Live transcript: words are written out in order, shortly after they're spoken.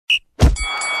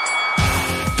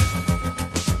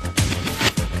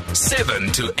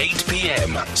7 to 8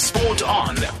 p.m. Sport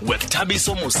On with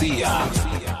Thabiso Mosia.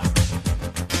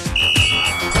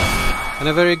 And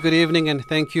a very good evening, and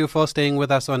thank you for staying with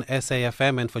us on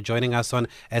SAFM and for joining us on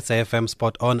SAFM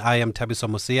Spot On. I am Thabiso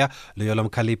Mosia.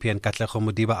 Luyolom Kalipi and Katlego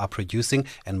Mudiba are producing,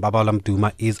 and Babalam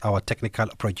Duma is our technical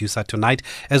producer tonight.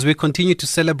 As we continue to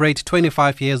celebrate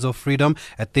 25 years of freedom,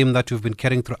 a theme that we've been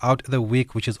carrying throughout the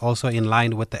week, which is also in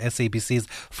line with the SABC's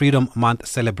Freedom Month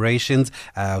celebrations.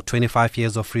 25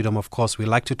 years of freedom, of course. We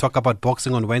like to talk about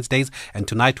boxing on Wednesdays, and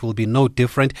tonight will be no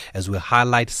different as we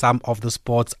highlight some of the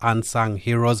sport's unsung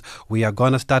heroes. We are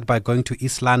going to start by going to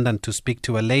East London to speak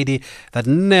to a lady that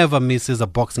never misses a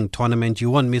boxing tournament. You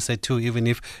won't miss her too, even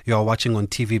if you are watching on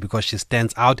TV, because she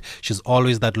stands out. She's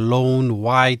always that lone,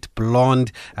 white,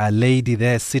 blonde lady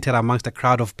there seated amongst a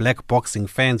crowd of black boxing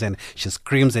fans, and she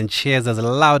screams and cheers as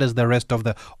loud as the rest of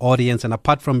the audience. And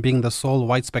apart from being the sole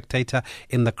white spectator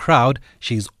in the crowd,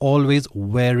 she's always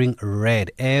wearing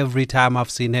red. Every time I've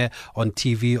seen her on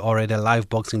TV or at a live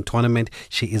boxing tournament,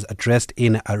 she is dressed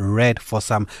in a red for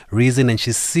some reason, and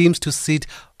she seems to sit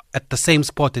at the same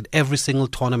spot at every single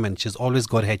tournament. She's always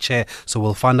got her chair, so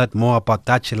we'll find out more about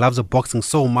that. She loves boxing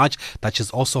so much that she's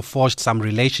also forged some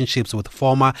relationships with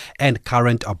former and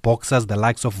current boxers, the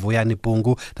likes of Vuyani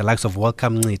Bungu, the likes of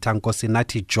Welcome Ncita,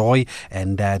 Nkosinathi Joy,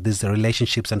 and these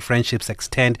relationships and friendships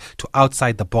extend to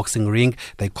outside the boxing ring.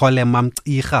 They call her Mam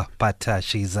Icha, but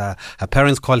she's her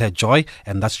parents call her Joy,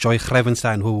 and that's Joy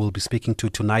Grevenstein, who we'll be speaking to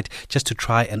tonight, just to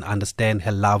try and understand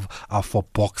her love for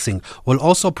boxing. We'll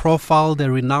also profile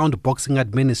the renowned boxing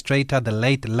administrator, the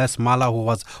late Les Mala, who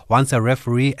was once a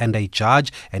referee and a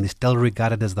judge and is still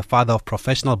regarded as the father of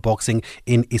professional boxing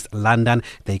in East London.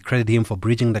 They credit him for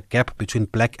bridging the gap between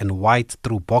black and white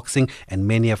through boxing, and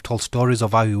many have told stories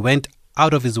of how he went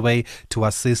out of his way to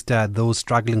assist those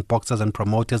struggling boxers and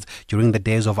promoters during the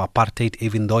days of apartheid,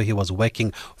 even though he was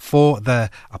working for the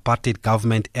apartheid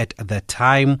government at the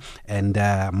time. And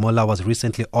Mola was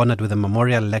recently honored with a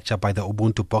memorial lecture by the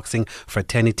Ubuntu Boxing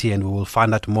Fraternity, and we will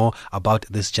find out more about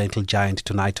this gentle giant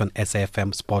tonight on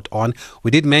SAFM Spot On.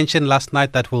 We did mention last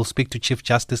night that we'll speak to Chief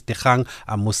Justice Dikgang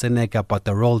Moseneke about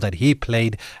the role that he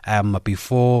played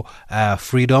before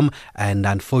freedom, and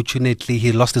unfortunately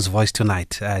he lost his voice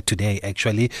today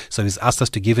actually, so he's asked us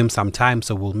to give him some time,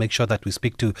 so we'll make sure that we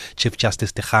speak to Chief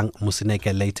Justice Dikgang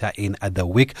Moseneke later in the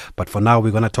week. But for now, we're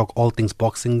going to talk all things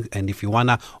boxing, and if you want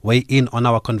to weigh in on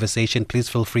our conversation, please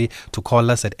feel free to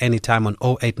call us at any time on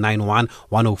 0891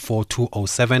 104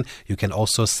 207. You can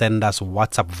also send us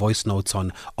WhatsApp voice notes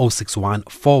on 061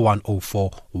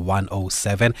 4104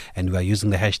 107, and we are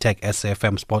using the hashtag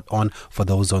SAFM Spot On for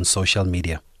those on social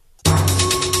media.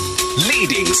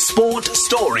 Leading sport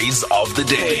stories of the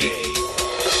day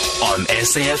on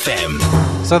SAFM.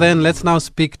 So then let's now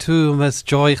speak to Ms.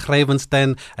 Joy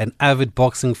Grevenstein, an avid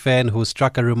boxing fan who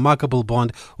struck a remarkable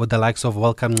bond with the likes of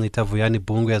Welcome Ncita, Vuyani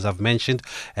Bungu, as I've mentioned,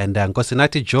 and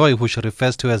Nkosinathi Joy, who she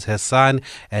refers to as her son,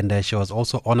 and she was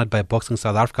also honored by Boxing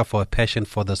South Africa for her passion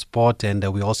for the sport, and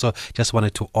we also just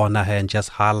wanted to honor her and just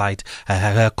highlight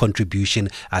her contribution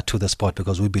to the sport,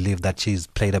 because we believe that she's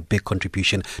played a big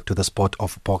contribution to the sport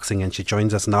of boxing, and she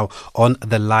joins us now on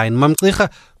the line. Mam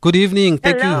Ncita, good evening.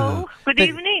 Thank Hello. you. Good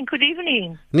evening. Good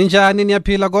evening. Ninjani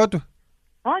niyaphila kodwa?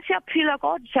 Siyaphila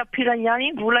kodwa, siyaphila nyani,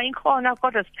 imvula inkhona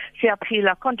kodwa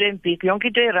siyaphila, khonto embiki, yonke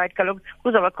into right kaloku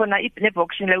kuzaba khona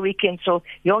ne-boxing le weekend, so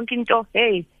yonke into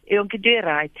yonke into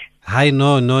right. Hayi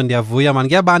no ndiyavuya man,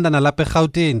 kuyabanda nalapha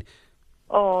eGauteng.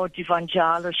 Oh,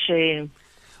 divanjalo shame.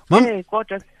 Mam,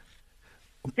 kodwa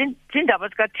zindaba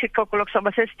zikaThixo kaloku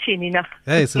soba sesithini na.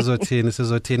 hey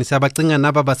sizothini siyabacinga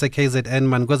naba base KZN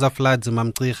man, kweza floods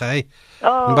mamcirha, hey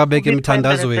ngibabeke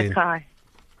emthandazweni.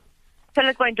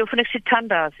 Phela kwento ufuna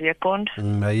sithandaze yaqonda.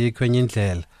 Ayikho enye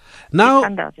indlela.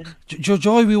 Now,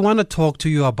 Joy, we want to talk to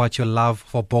you about your love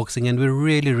for boxing, and we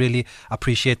really, really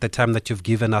appreciate the time that you've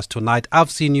given us tonight.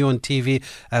 I've seen you on TV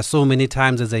so many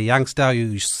times as a youngster.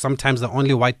 You're sometimes the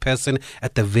only white person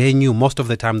at the venue, most of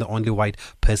the time the only white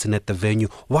person at the venue.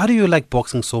 Why do you like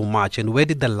boxing so much, and where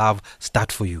did the love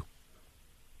start for you?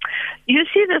 You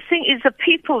see, the thing is the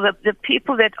people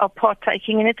that are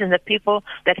partaking in it and the people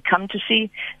that come to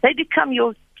see, they become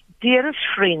your dearest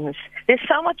friends. There's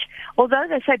so much, although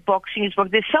they say boxing is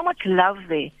boxing, there's so much love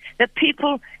there. The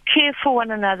people care for one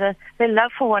another. They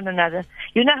love for one another.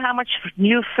 You know how much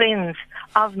new friends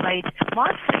I've made.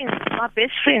 My friends, my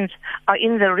best friends, are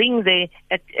in the ring there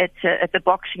at the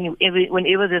boxing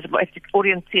whenever there's at the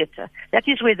Orient Theatre. That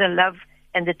is where the love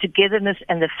and the togetherness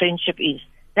and the friendship is.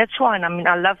 That's why, I mean,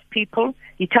 I love people.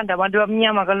 Yithanda abantu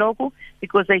abamnyama kaloku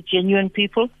because they're genuine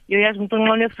people. You have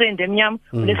a friend, emnyama,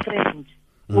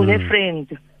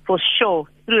 friend. For for sure,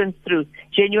 through and through,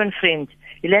 genuine friend.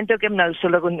 Ilento ke mna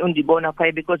usoloko undibona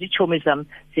phaya because ichomi zam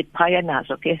ziphaya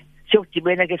nazo ke. So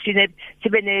sibene ke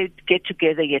sibene get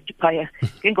together yet phaya.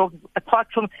 Kengo apart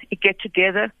from get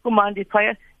together kumandi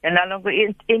phaya and along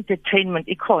entertainment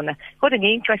ikhona. Kodwa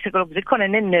ngeinterest lokho zikhona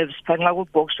nerves phaya nxa ku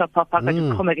box papa ka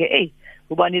zikhoma ke hey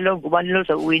ubani lo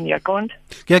zawin yaqonda.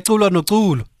 Kuyaculwa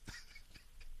noculo.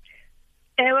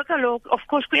 Ewe kaloku of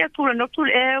course kuyacula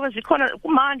nokucula ewe zikhona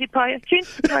kumandi phaya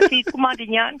thina kumandi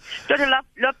nyani kodwa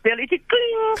la bell ithi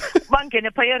kling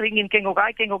bangene phaya ringini ke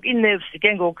ngoku in-nerves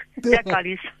ke ngoku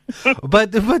yaqalisa.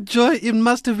 But Joy, it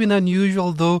must have been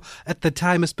unusual though at the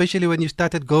time, especially when you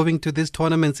started going to these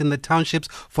tournaments in the townships,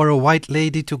 for a white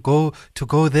lady to go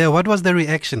there. What was the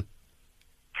reaction?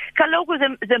 Kaloku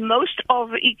the most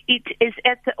of it is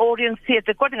at the Orient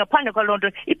Theatre. Kodwa ngaphandle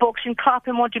kwalonto i-boxing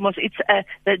Carpe Montimos, it's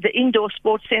the indoor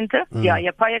sports center. Yeah,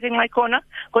 phaya ke ngayikhona.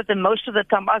 Because the most of the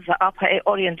time baza apha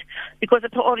e-Orient, because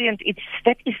at the Orient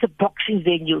that is the boxing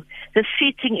venue. The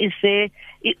seating is there.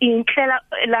 Inhlela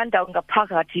elandawo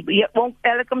ngaphakathi.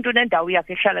 Elke umuntu unendawo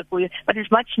yakhe ehlala kuyo, but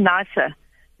it's much nicer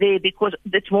there because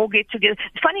it's more get together.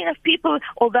 Funny enough, people,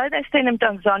 although they stay in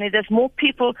Tanzania, there's more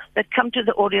people that come to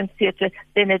the Orient Theatre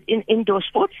than at indoor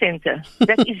sports center.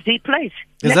 That is the place.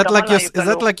 Is that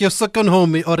like your second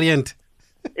home, Orient?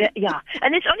 Yeah,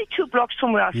 and it's only 2 blocks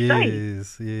from where I stay.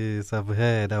 Yes, I've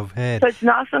heard. So it's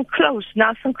nice and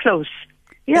close.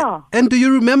 Yeah. And do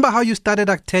you remember how you started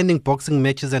attending boxing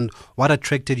matches and what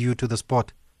attracted you to the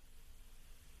sport?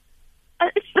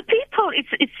 It's the people,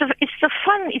 it's the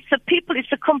fun, it's the people, it's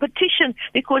the competition.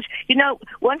 Because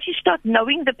once you start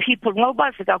knowing the people,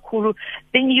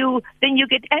 then you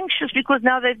get anxious because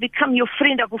now they've become your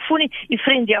friend.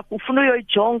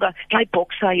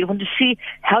 Boxer. You want to see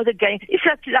how the game. It's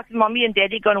like mommy and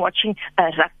daddy gone watching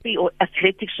rugby or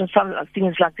athletics and some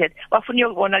things like that.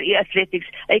 Athletics.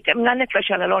 I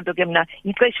want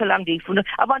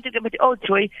to get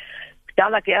Joy.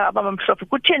 Dala ke abamhlophe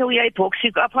kutheni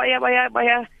uyayiboxing apha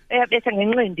bayabetha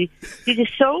ngenqindi ndithi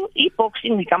so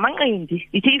iboxing ngikamanqindi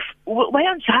ndithi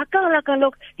bayonzakala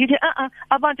kaloku ndithi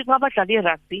abantu ngabadlala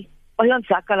irugby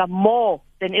bayonzakala more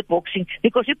than boxing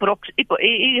because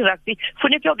irugby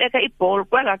funeka uyobeka ibhola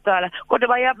kwelaqala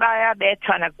kodwa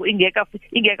bayabethana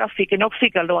ingekafiki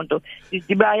nokufika loo nto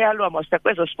bayalwa mosta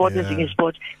kwezo sport ezinye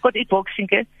sport kodwa iboxing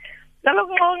ke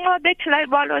kaloku nxa bethela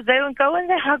ibalo zayonke when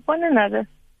they hug one another.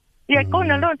 Yeah,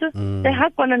 they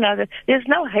hug one another. There's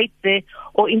no hate there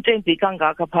or intense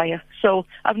kangaka. So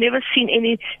I've never seen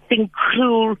anything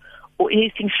cruel or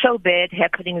anything so bad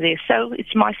happening there. So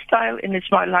it's my style and it's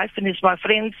my life and it's my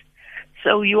friends.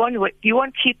 So you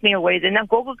won't keep me away. Then I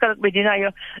go to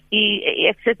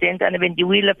accident and when the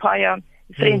wheel paya.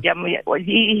 Friend yam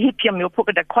hip yam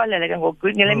yophokela kwakhala ngoku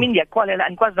ngele mini yakhwalela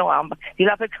andikwazi nohamba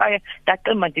ngilapha ekhaya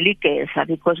ndaqima ndiligesa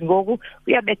because ngoku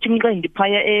uyabetha umnqindi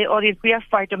phaya e-Orient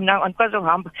kuyafight mna andikwazi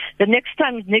nohamba the next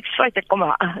fight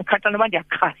aqoma khathana manje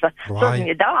yakhasa so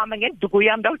ngidahamba ngenduku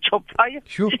yam ndawuchop phaya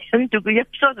induku yam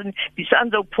so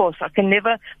ndisandophosa I can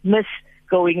never miss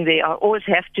going there. I always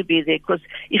have to be there because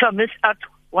if I miss out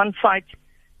one fight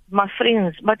my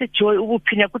friends but Joy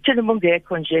ukuphina kutheni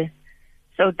mongekho nje.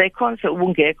 So they can't say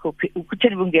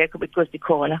because the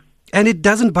corner. And it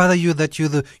doesn't bother you that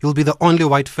you'll be the only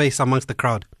white face amongst the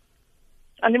crowd.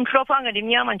 And imhlopanga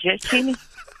ndimnyama nje thini.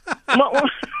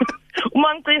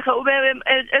 Umangqirha ube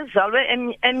ezalwe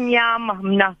emnyama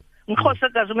mna.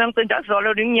 Ngikhosakazi umangqirha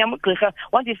azalwe emnyama ugqirha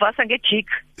wandivasa ngejik.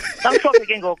 Ngamhlophe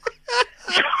ke ngoku.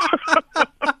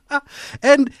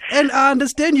 And I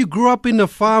understand you grew up in a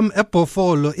farm at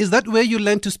Bofolo. Is that where you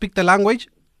learned to speak the language?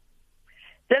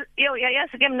 Yes,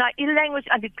 again, i-language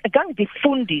gange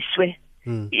ndifundiswe.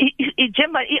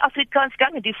 Njengoba i-Afrikaans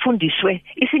gange ndifundiswe,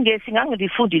 isiNgesi gange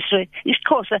ndifundiswe,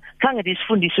 isiXhosa gange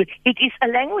ndifundiswe. It is a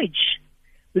language.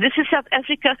 This is South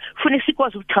Africa. Funeka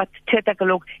sikwazi ukuthetha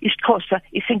kaloku isiXhosa,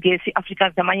 isiNgesi,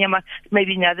 Afrikaans namanye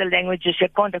maybe in other languages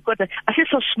yakhona kodwa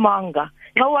asiso simanga.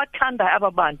 Xa wathanda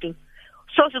aba bantu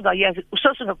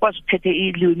sosingakwazi ukuthetha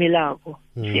ilwimi lakho.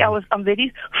 See, I'm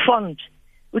very fond.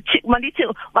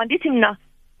 Mandithi mna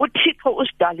uThixo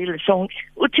usidalile sonke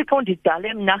uThixo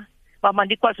undidale mna mama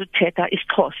ndikwazi ukuthetha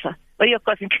isiXhosa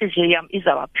bayokwazi inhliziyo yam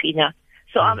izawaphina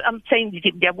so I'm saying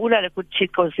ndiyabulala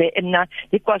kuThixo ze mna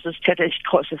ndikwazi ukuthetha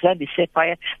isiXhosa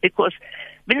zandisephaya because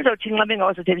benizawuthi nxa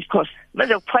bengawazithetha isiXhosa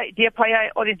bendiya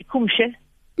phaya or ndikhumshe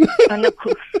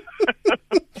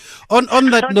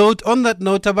On that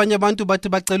note abanye abantu bathi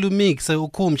bacela umixe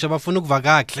ukhumsha bafuna ukuva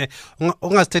kahle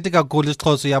ungasithethi kakhulu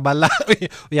isiXhosa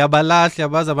uyabalahla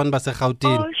yabazi abantu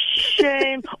baseGauteng.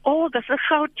 shame. Oh, that's a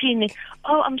Gauteng.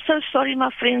 Oh, I'm so sorry,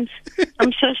 my friends.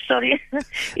 I'm so sorry.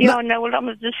 No, well, I'm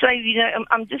just saying,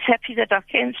 I'm just happy that I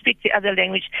can speak the other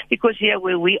language because here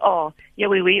where we are,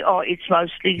 it's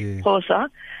mostly Xhosa.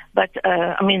 But,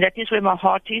 that is where my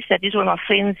heart is. That is where my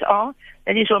friends are.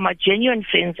 That is where my genuine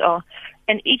friends are.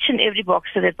 And each and every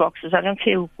boxer that boxes, I don't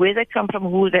care where they come from,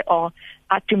 who they are,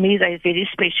 to me they're very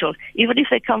special. Even if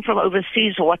they come from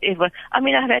overseas or whatever. I've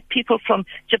had people from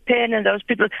Japan and those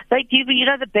people, they give me,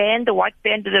 the band, the white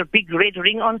band with a big red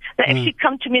ring on. They actually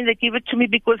come to me and they give it to me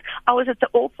because I was at the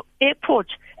airport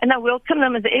and I welcome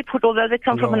them at the airport, although they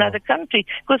come from another country.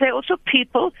 Because they're also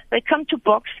people, they come to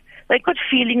box, they got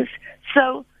feelings.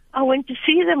 So I went to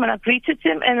see them and I greeted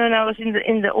them, and when I was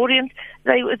in the Orient,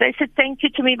 they said thank you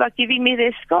to me by giving me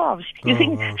their scarves. You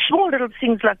think small little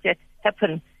things like that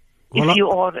happen if you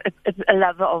are a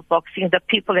lover of boxing. The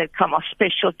people that come are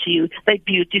special to you. They're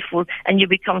beautiful, and you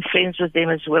become friends with them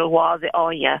as well while they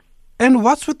are here. And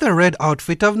what's with the red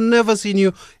outfit? I've never seen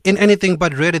you in anything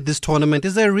but red at this tournament.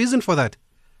 Is there a reason for that?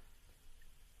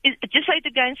 Just say it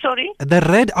again, sorry. The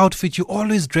red outfit, you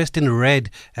always dressed in red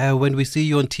when we see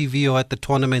you on TV or at the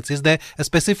tournaments. Is there a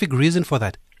specific reason for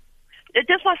that?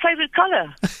 That's my favorite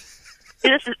color.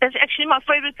 It's actually my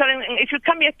favorite color. And if you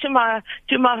come here to my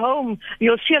home,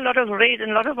 you'll see a lot of red,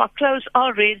 and a lot of my clothes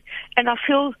are red, and I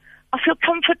feel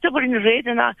comfortable in red,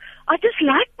 and I just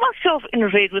like myself in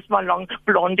red with my long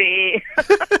blonde hair.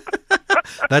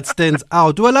 That stands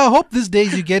out. Well, I hope these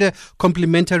days you get a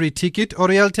complimentary ticket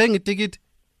or a ticket.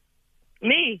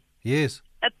 Me? Yes.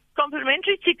 A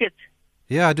complimentary ticket?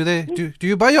 Yeah, do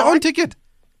you buy your own ticket?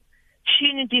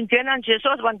 When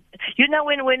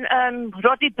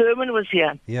Roddy Berman was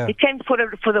here, he came for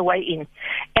the weigh-in.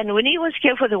 And when he was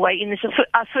here for the weigh-in, this is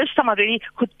the first time I really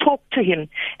could talk to him.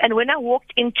 And when I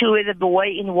walked into where the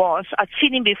weigh-in was, I'd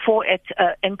seen him before at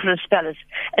Emperor's Palace.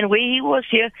 And where he was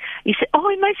here, he said,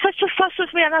 he made such a fuss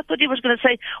with me. And I thought he was going to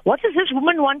say, what does this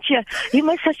woman want here? He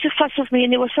made such a fuss with me,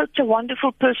 and he was such a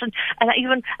wonderful person. And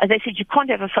they said, you can't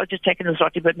have a photo taken with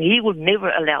Roddy Berman. He would never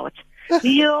allow it.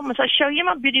 Must I show you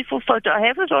my beautiful photo? I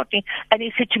have it, Rodney. And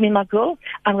he said to me, my girl,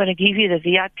 I'm going to give you the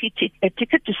VIP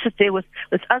ticket to sit there with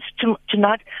us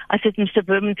tonight. I said, Mr.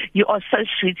 Berman, you are so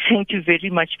sweet. Thank you very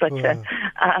much. But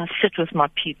I sit with my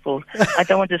people. I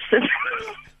don't want to sit.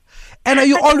 And are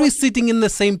you always sitting in the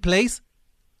same place?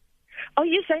 Oh,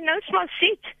 yes, I know it's my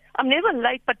seat. I'm never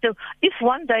late, but if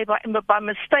one day by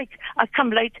mistake I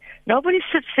come late, nobody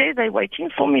sits there. They're waiting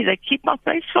for me. They keep my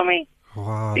place for me.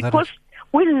 Wow, because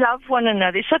we love one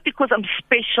another. It's not because I'm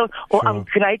special or I'm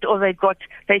great or they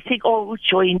think,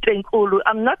 joy and drink.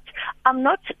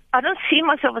 I don't see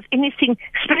myself as anything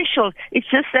special. It's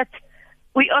just that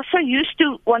we are so used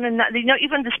to one another.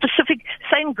 Even the specific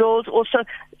same girls also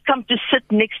come to sit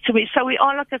next to me. So we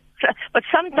are like but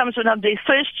sometimes when I'm there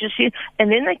first, you see,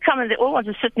 and then they come and they all want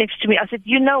to sit next to me. I said,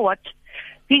 you know what?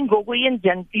 You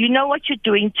know what you're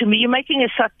doing to me. You're making a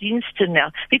sardines tin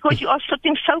now because you are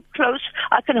sitting so close.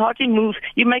 I can hardly move.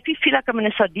 You make me feel like I'm in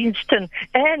a sardines tin,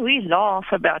 and we laugh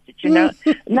about it.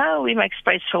 No, we make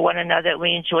space for one another.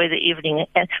 We enjoy the evening,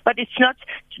 but it's not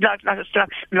like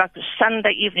a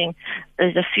Sunday evening.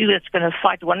 There's a few that's going to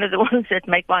fight. One of the ones that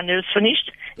make my nerves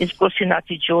finished is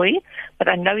Kosinati Joy, but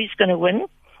I know he's going to win.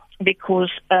 Because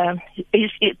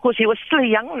he was still a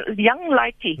young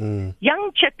lady,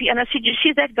 young chappy, and I said, "You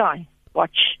see that guy?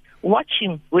 Watch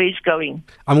him where he's going."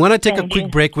 I'm going to take a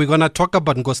quick break. We're going to talk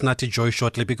about Nkosinathi Joy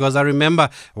shortly because I remember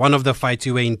one of the fights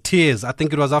you were in tears. I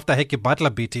think it was after Heki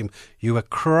Butler beat him. You were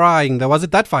crying. Was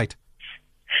it that fight?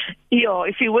 Yeah,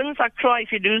 if he wins, I cry. If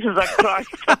he loses, I cry.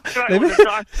 I cry all the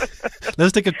time.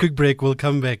 Let's take a quick break. We'll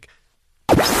come back.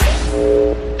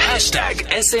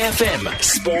 #SAFM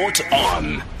Sport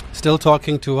On. Still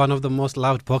talking to one of the most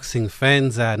loud boxing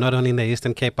fans, not only in the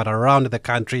Eastern Cape, but around the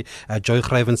country, Joy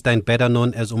Gravenstein, better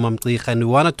known as Umamclicha. And we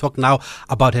want to talk now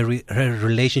about her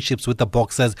relationships with the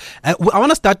boxers. I want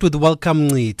to start with Welcome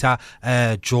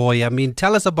Ncitha, Joy. I mean,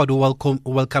 tell us about Welcome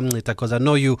Ncitha, because I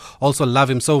know you also love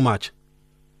him so much.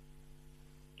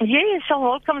 Yes,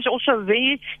 Welcome is also a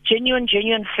very genuine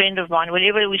friend of mine.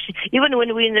 Whenever we see, even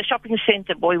when we're in the shopping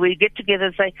centre, we get together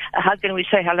and say a hug and we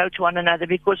say hello to one another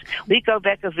because we go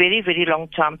back a very, very long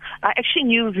time. I actually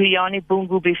knew Riani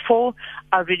Bungu before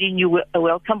I already knew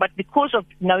Welcome, but because of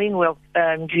knowing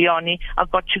Riani, I've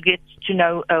got to get to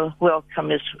know Welcome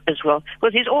as well.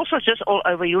 Because he's also just all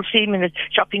over. You'll see him in the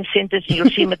shopping centres, and you'll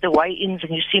see him at the weigh-ins,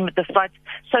 and you see him at the fights.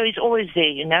 So he's always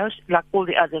there, like all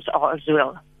the others are as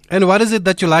well. And what is it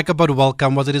that you like about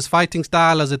Welcome? Was it his fighting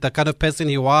style? Is it the kind of person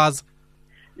he was?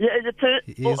 Mostly,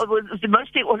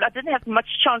 I didn't have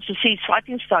much chance to see his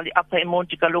fighting style up in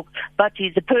Monte Carlo, but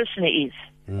he's the person he is.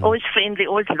 Always friendly,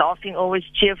 always laughing, always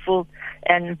cheerful,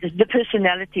 and the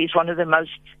personality is one of the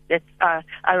most that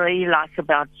I really like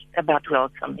about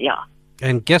Welcome. Yeah.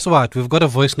 And guess what? We've got a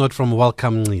voice note from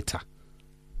Welcome Nita.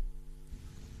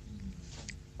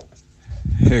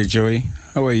 Hey Joy,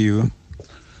 how are you?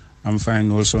 I'm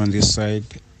fine also on this side.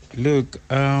 Look,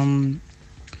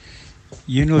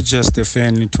 you're not just a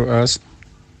fan to us.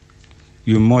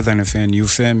 You're more than a fan, you're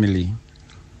family.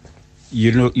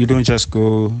 You don't just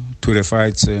go to the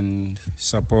fights and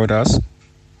support us.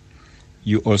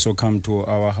 You also come to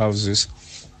our houses,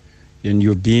 and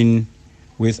you've been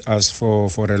with us for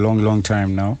a long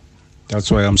time now. That's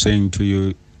why I'm saying to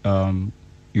you,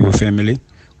 your family,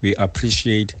 we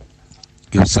appreciate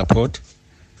your support.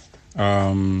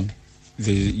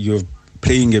 You're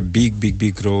playing a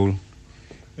big role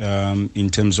in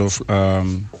terms of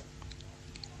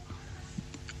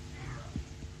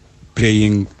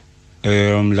playing,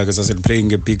 like as I said,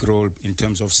 playing a big role in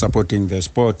terms of supporting the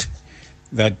sport.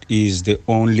 That is the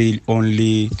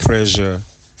only treasure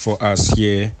for us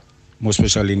here, most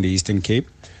especially in the Eastern Cape.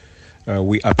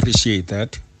 We appreciate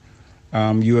that.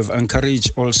 You have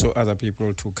encouraged also other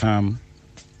people to come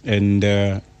and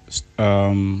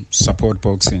support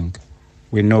boxing.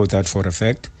 We know that for a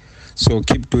fact. So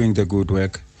keep doing the good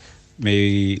work.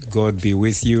 May God be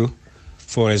with you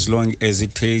for as long as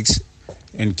it takes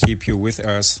and keep you with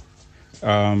us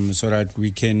so that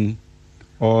we can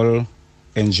all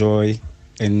enjoy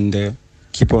and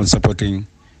keep on supporting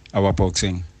our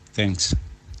boxing. Thanks.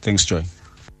 Thanks, Joy.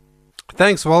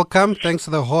 Thanks, Welcome. Thanks to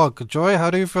the Hawk. Joy, how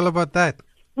do you feel about that?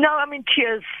 No, I'm in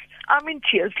tears. Let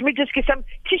me just get some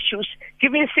tissues.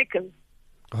 Give me a second.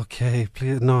 Okay,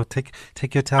 please. No, take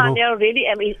your time. I already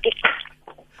am in.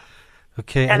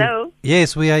 Okay. Hello?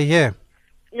 Yes, we are here.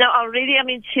 No, already I'm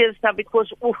in tears now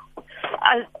because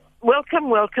welcome.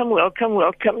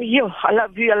 Yo, I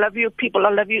love you, people. I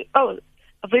love you. Oh,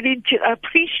 I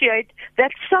appreciate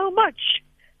that so much.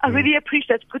 I really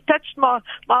appreciate that. It touched my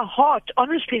heart.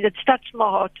 Honestly, that's touched my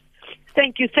heart.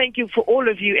 Thank you for all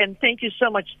of you, and thank you so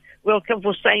much, Welcome,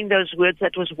 for saying those words.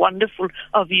 That was wonderful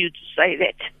of you to say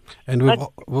that. And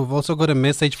we've also got a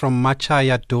message from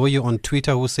Machaya Doyo on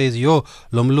Twitter who says, Yo,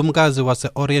 Lomlumgazi was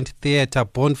at Orient Theatre.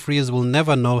 Born Freeze will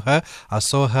never know her. I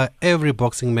saw her every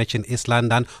boxing match in East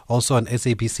London, also on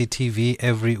SABC TV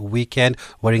every weekend,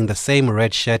 wearing the same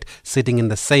red shirt, sitting in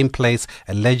the same place.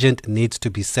 A legend needs to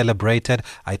be celebrated.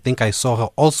 I think I saw her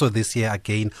also this year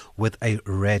again with a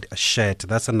red shirt.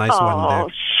 That's a nice one there. Oh,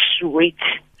 sweet.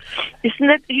 Isn't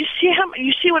it? You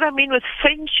see what I mean with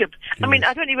friendship? Yes. I mean,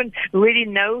 I don't even really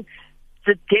know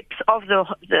the depth of the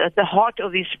heart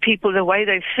of these people, the way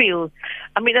they feel.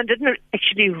 I mean, I didn't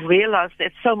actually realize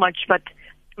that so much, but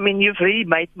I mean, you've really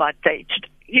made my day.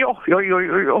 Yo.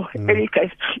 In any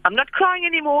case, I'm not crying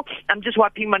anymore. I'm just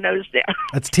wiping my nose there.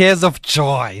 It's tears of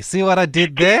joy. See what I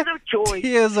did there? Tears of joy.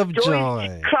 Tears of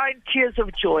joy. Crying tears of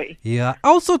joy. Yeah.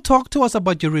 Also, talk to us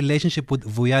about your relationship with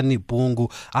Vuyani Bungu.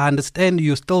 I understand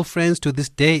you're still friends to this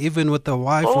day, even with the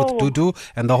wife, with Dudu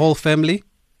and the whole family.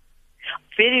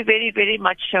 Very, very, very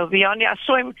much so. Vuyani, I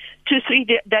saw him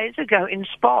 2-3 days ago in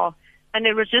Spa, and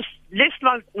it was just left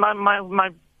my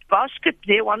basket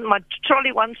there, my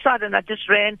trolley one side, and I just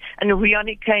ran, and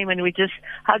Vuyani came, and we just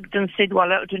hugged and said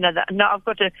hello to another. Now I've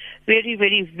got a very,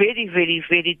 very, very, very,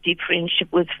 very deep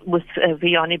friendship with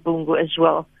Vuyani Bungu as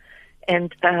well.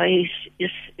 And he's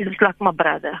like my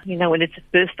brother. You know, when it's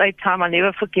birthday time, I'll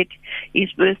never forget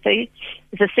his birthday.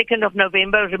 It's the 2nd of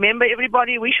November. Remember,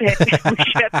 everybody, wish you happy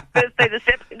birthday, the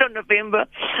 2nd of November.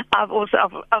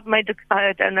 I've made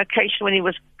an occasion when he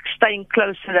was staying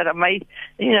close so that I may,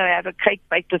 have a cake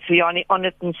baked with Vuyani on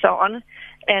it and so on,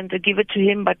 and to give it to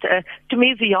him. But to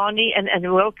me, Vuyani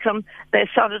and Welcome, they're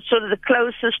sort of the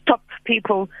closest top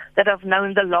people that I've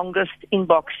known the longest in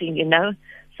boxing,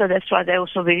 So that's why they're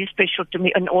also very special to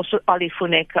me. And also Ali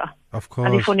Funeka. Of course.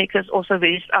 Ali Funeka is also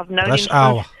I've known him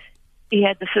since he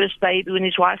had the first baby, when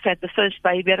his wife had the first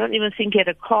baby. I don't even think he had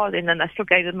a car then, and I still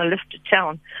gave him a lift to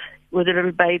town with a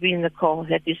little baby in the car.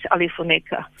 That is Ali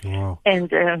Funeka. Wow. And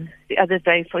the other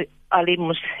day, Ali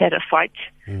must had a fight.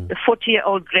 The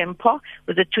 40-year-old grandpa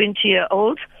with a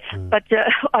 20-year-old. But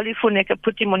Ali Funeka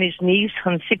put him on his knees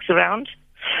on 6 rounds.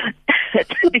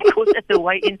 Because at the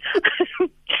weigh-in,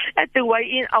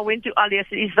 I went to Ali. I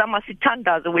said, "Izama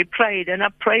Sitandaza." We prayed, and I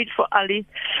prayed for Ali,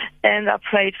 and I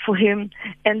prayed for him.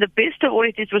 And the best of all,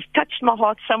 it was touched my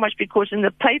heart so much because in the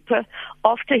paper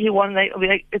after he won, they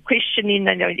questioned him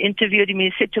and they interviewed him.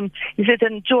 He said to him,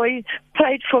 "And Joy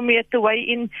prayed for me at the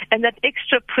weigh-in, and that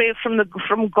extra prayer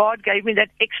from God gave me that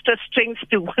extra strength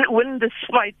to win this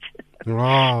fight."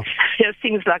 Wow.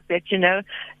 Things like that,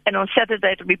 And on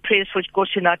Saturday it'll be prayers for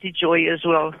Koshinati Joy as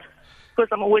well. Because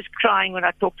I'm always crying when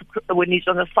I talk to when he's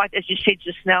on the fight, as you said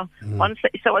just now.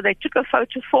 So they took a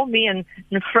photo for me and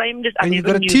framed it. And you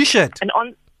got a T-shirt. And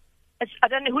I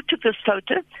don't know who took this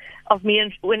photo of me.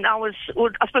 And when I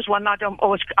suppose one night I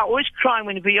always cry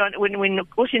when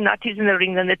Koshinati's in the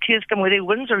ring, then the tears come. Whether he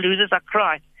wins or loses, I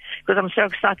cry because I'm so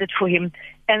excited for him.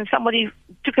 And somebody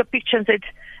took a picture and said,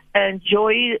 and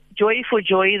Joy for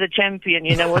Joy, the champion,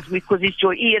 because he's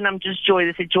Joy E and I'm just Joy.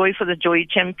 They said Joy for the Joy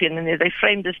champion. And they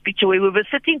framed this picture where we were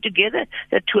sitting together,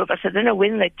 the two of us. I don't know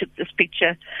when they took this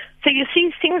picture. So you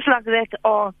see, things like that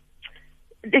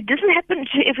it doesn't happen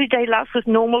to everyday life with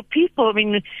normal people. I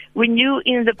mean, when you're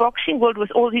in the boxing world with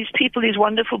all these people, these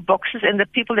wonderful boxers and the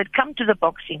people that come to the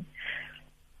boxing,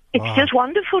 it's just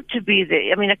wonderful to be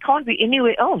there. I mean, I can't be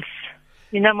anywhere else.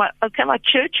 My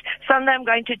church, Sunday I'm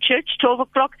going to church, 12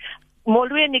 o'clock.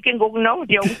 Molwe and you can go now,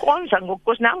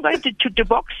 because now I'm going to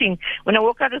boxing. When I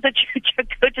walk out of the church, I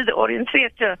go to the Orient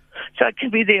Theatre so I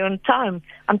can be there on time.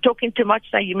 I'm talking too much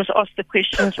now. You must ask the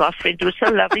questions, my friend. It was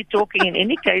so lovely talking in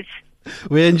any case.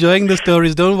 We're enjoying the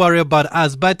stories. Don't worry about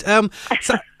us. But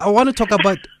so I want to talk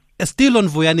about still on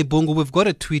Vuyani Bungu. We've got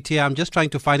a tweet here. I'm just trying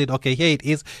to find it. Okay, here it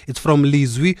is. It's from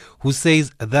Lizwi, who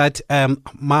says that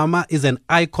Mama is an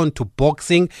icon to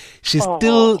boxing. She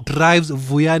still drives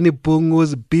Vuyani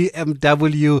Bungu's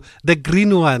BMW, the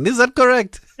green one. Is that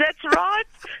correct? That's right.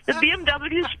 The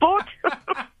BMW Sport.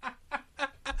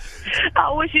 I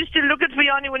always used to look at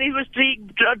Vuyani when he was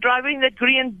driving that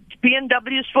green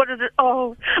BMW Sport. And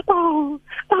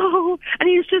and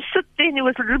he used to sit there and he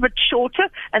was a little bit shorter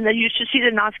and they used to see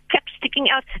the nice cap sticking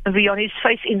out and Vuyani's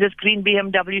face in this green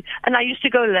BMW. And I used to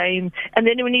go lame. And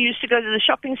then when he used to go to the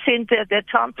shopping center at that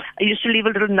time, I used to leave a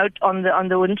little note on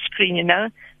the windscreen,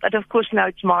 But of course now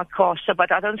it's my car.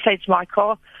 But I don't say it's my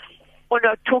car. When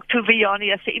I talk to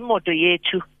Vuyani, I say,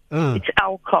 it's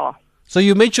our car. So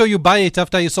you made sure you buy it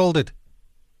after you sold it?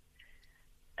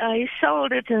 He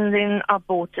sold it and then I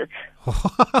bought it.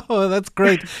 Oh, that's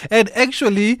great. And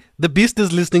actually, the beast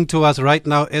is listening to us right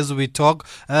now as we talk.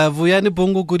 Vuyani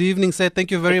Bungu, good evening, sir.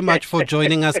 Thank you very much for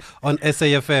joining us on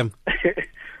SAFM.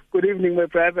 Good evening, my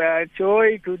brother.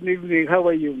 Joy, good evening. How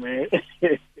are you, man?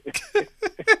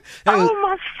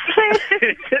 My friend.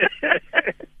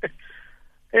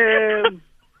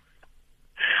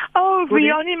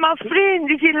 Vuyani, my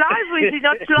friend, is he live or is he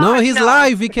not live? No, he's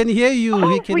live. He can hear you.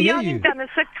 He can hear you.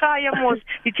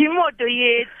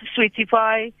 Sweetie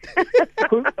pie.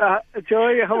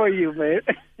 Joy, how are you, man?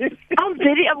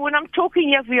 When I'm talking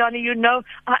here, Vuyani,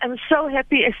 I am so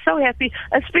happy,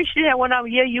 especially when I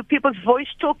hear you people's voice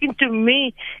talking to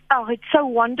me. Oh, it's so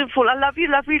wonderful. I love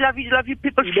you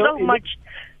people so much.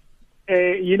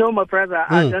 My brother,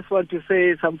 I just want to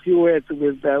say some few words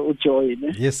with Joy.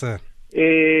 Yes, sir.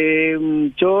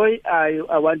 Joy, I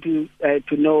want you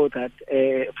to know that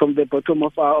from the bottom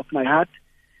of my heart,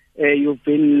 you've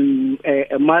been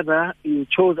a mother. You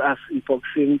chose us in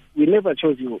boxing. We never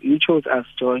chose you. You chose us,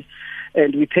 Joy.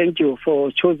 And we thank you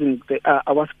for choosing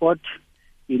our sport,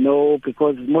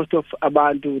 because most of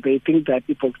Abantu, they think that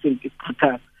boxing is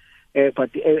tough, but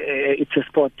it's a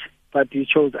sport. But you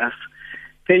chose us.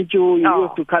 Thank you. You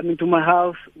used to come into my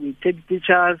house. We take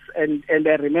pictures, and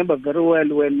I remember very well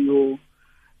when you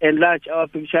enlarged our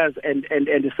pictures and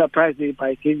surprised me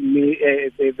by giving me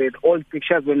the old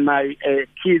pictures when my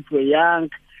kids were young,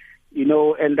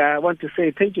 And I want to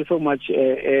say thank you so much,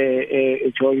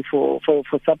 Joy, for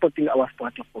supporting our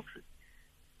sport of boxing.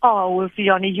 Oh, well,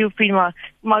 Vuyani, you've been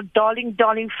my darling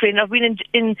friend. I've been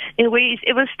in where he's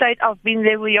ever stayed. I've been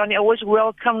there, Vuyani. Always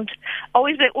welcomed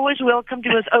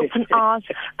you with open arms.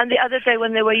 And the other day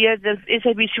when they were here, the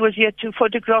SABC was here to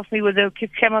photograph me with a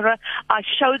camera. I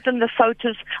showed them the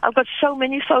photos. I've got so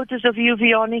many photos of you,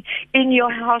 Vuyani, in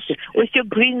your house with your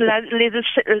green leather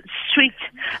suite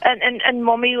and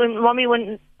mommy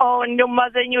when. Oh, and your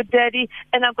mother and your daddy,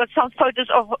 and I've got some photos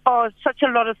of such a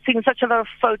lot of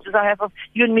photos I have of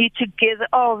you and me together.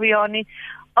 Oh, Vuyani,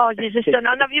 you just don't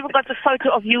know. And I've even got the photo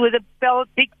of you with a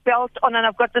big belt on, and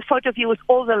I've got the photo of you with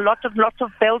all the lots of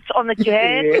belts on that you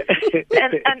had,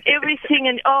 and everything.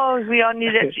 And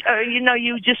Vuyani, that's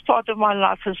you're just part of my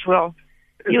life as well.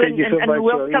 Thank you so much.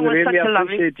 Welcome. We really appreciate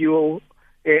lovely you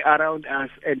around us,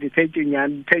 and thank you,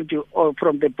 Nyan. Thank you all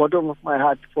from the bottom of my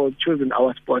heart for choosing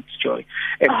our sports, Joy,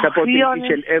 and supporting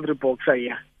each and every boxer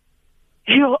here.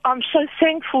 I'm so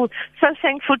thankful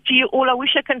to you all. I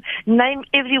wish I can name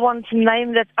everyone's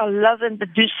name that I love and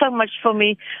that do so much for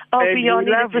me. Oh, Vuyani,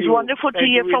 it was wonderful to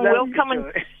hear from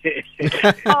welcome.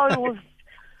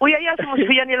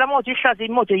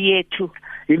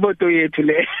 imoto yethu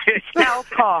le. Our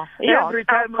car. Yeah, Every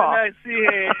time when I see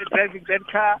her driving that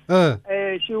car,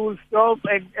 she will stop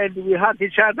and we hug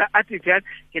each other. Athi that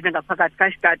ngena ngaphakathi ka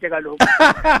start kaloku.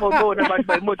 Ngobona abantu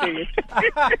bayimoto yethu.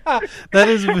 That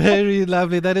is very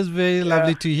lovely. That is very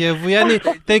lovely to hear. Vuyani,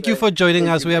 thank you for joining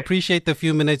us. We appreciate the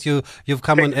few minutes you've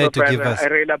come on air to give us. I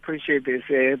really appreciate this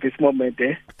moment.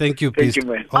 Thank you, Thank peace. you,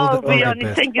 man. All the Vuyani,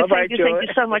 best. thank you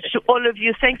so much to all of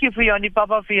you. Thank you, Vuyani,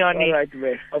 Baba Vuyani. All right,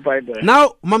 man. Bye-bye, man.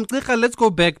 Now, Mamcika, let's go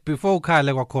back before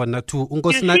Ukhale kwakhona to You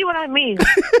Nkosinathi. see what I mean?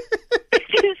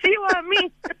 You see what I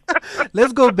mean?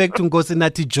 Let's go back to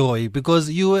Nkosinathi Joy, because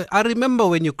I remember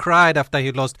when you cried after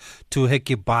he lost to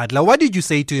Heki Badla. What did you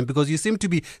say to him? Because you seemed to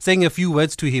be saying a few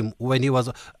words to him when he was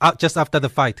just after the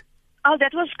fight. Oh,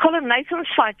 that was Colin Nathan's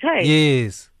fight, hey?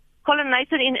 Yes. Colin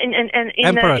Nathan in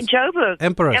Joburg.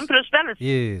 Empress Palace.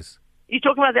 Yes. You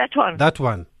talking about that one? That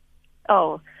one.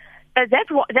 Oh,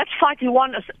 that fight he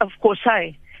won, of course,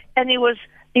 hey? And he was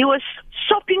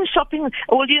sopping.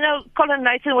 Well, you know, Colin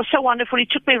Nathan was so wonderful. He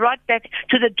took me right back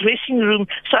to the dressing room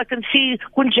so I can see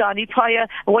Kunjani Paya,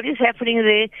 what is happening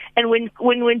there. And when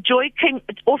Joy came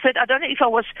off it, I don't know if I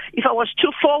was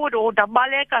too forward or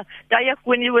Dabaleka,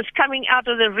 when he was coming out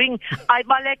of the ring, I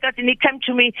Baleka, and he came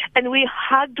to me and we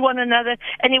hugged one another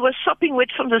and he was sopping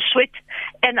wet from the sweat.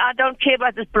 And I don't care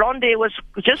about this blonde hair, was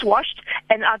just washed,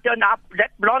 and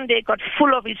that blonde hair got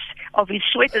full of his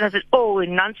sweat, and I said, oh,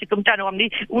 Nancy, he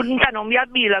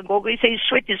said his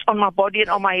sweat is on my body and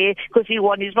on my hair because he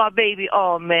won. He's my baby.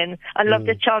 Oh, man. I love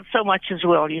the child so much as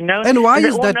well, you know. And why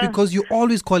is that? Because you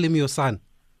always call him your son.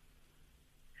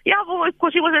 Yeah, well,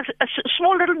 because he was a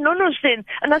small little nunus then.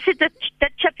 And I said, that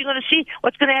chap, you're going to see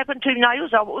what's going to happen to him now.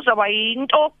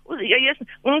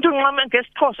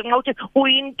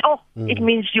 It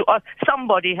means you are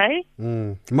somebody, hey?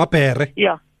 Mapere.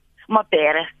 Yeah,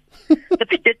 Mapere.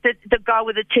 the guy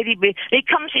with the teddy bear. He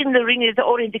comes in the ring, the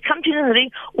orange. He comes in the ring,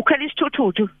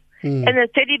 and the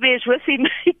teddy bear is with him.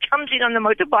 He comes in on the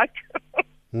motorbike.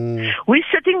 We're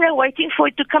sitting there waiting for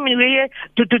it to come in. We're here,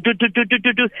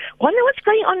 wonder what's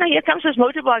going on now. Here comes this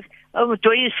motorbike.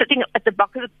 Joy is sitting at the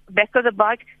back of the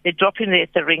bike. They drop him there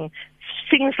at the ring.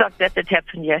 Things like that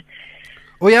happen, yeah.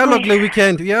 Oh, yeah, look, the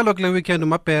weekend.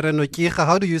 Mapere no kicha.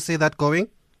 How do you say that going?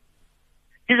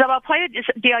 12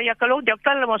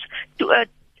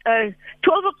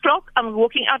 o'clock, I'm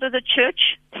walking out of the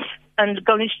church and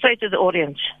going straight to the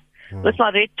audience with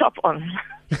my red top on.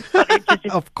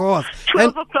 Of course.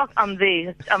 12 o'clock, I'm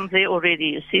there already,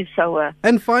 you see. So.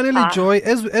 And finally, Joy,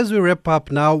 as we wrap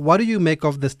up now, what do you make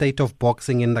of the state of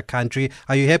boxing in the country?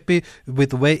 Are you happy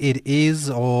with where it is,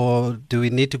 or do we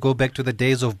need to go back to the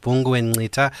days of Bungu and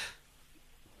Nita?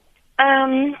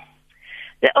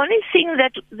 The only thing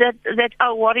that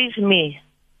worries me.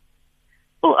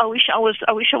 Oh, I wish I was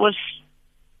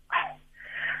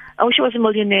a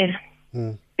millionaire.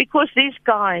 Because these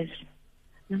guys,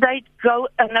 they go,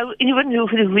 and even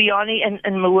with Vuyani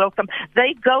and Welcome,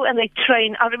 they go and they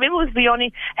train. I remember with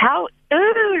Vuyani how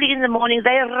early in the morning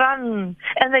they run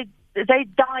and they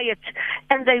diet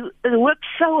and they work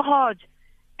so hard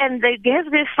and they have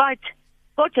their fight.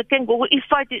 I'm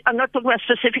not talking about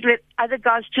specifically other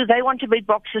guys too. They want to be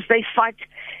boxers. They fight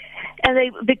and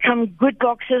they become good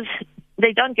boxers.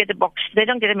 They don't get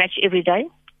a match every day.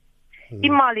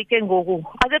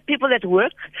 Other people that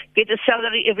work get a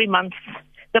salary every month.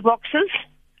 The boxers,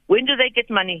 when do they get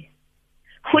money?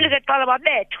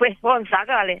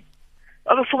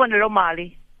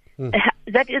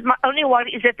 That is my only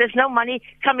worry, is that there's no money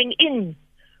coming in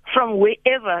from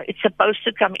wherever it's supposed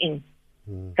to come in.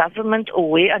 Government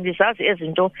or where, and there's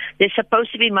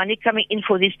supposed to be money coming in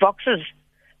for these boxers.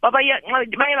 Or if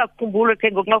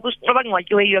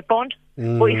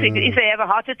they have a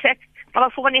heart attack,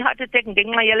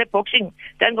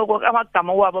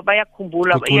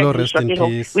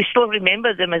 we still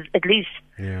remember them at least.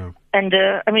 Yeah. And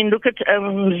I mean, look at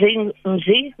Mzi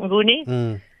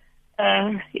Nguni.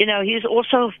 You know, he's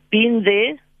also been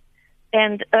there.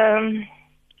 And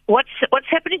what's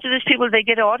happening to these people? They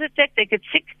get a heart attack, they get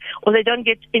sick, or they don't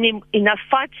get enough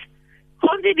fights.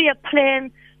 Can't there be a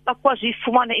plan? How I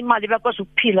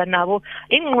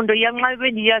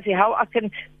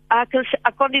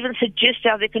can't even suggest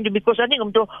how they can do, because I think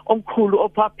I'm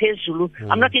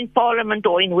not in parliament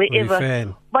or in wherever.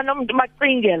 But I'm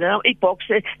box.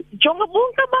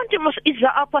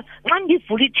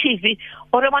 TV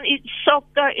or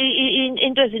soccer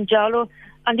in Jalo.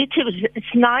 And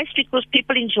it's nice because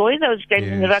people enjoy those games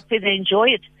in rugby, they enjoy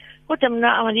it. Let's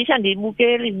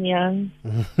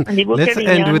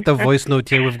end with the voice note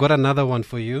here. We've got another one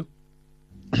for you.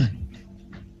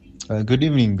 Good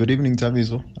evening,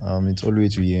 Tabiso. It's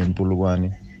always we in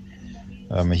Polokwane.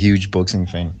 I'm a huge boxing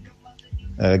fan.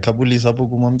 Kabulisa po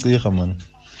kumamtsikha, man.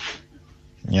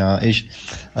 Yeah,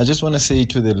 I just want to say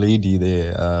to the lady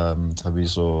there,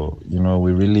 Tabiso,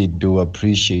 we really do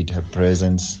appreciate her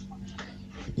presence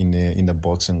in the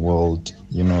boxing world.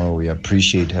 We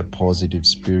appreciate her positive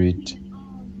spirit,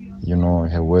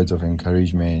 her words of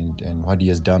encouragement and what he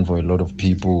has done for a lot of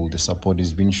people, the support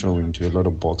he's been showing to a lot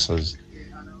of boxers.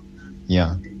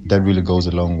 Yeah, that really goes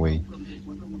a long way.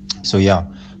 So yeah,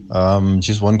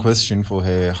 just one question for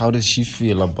her. How does she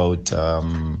feel about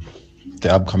the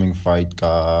upcoming fight,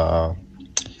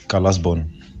 Lasbon?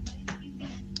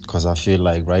 Because I feel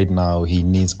like right now he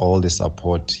needs all the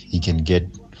support he can get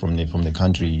from the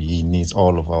country. He needs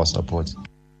all of our support.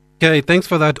 Okay, thanks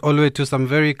for that, Olwe, some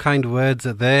very kind words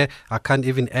there. I can't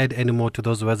even add any more to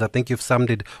those words. I think you've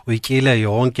summed it.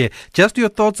 Just your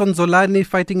thoughts on Zolani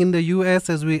fighting in the US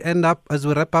as we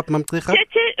wrap up, Mamtsikha?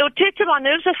 Tete, my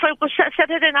nerves are focused.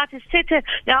 Saturday night is Tete.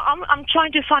 Now, I'm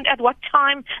trying to find out what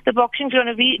time the boxing's going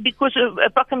to be because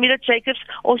Pakamila Jacobs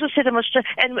also said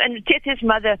and Tete's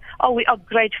mother, we are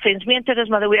great friends. Me and Tete's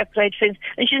mother, we are great friends.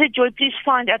 And she said, Joy, please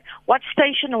find out what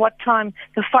station and what time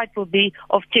the fight will be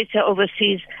of Tete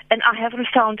overseas. And I haven't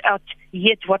found out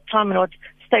yet what time and what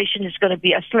station is going to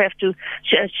be. I still have to.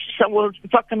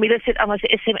 Camila said I must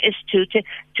SMS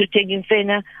to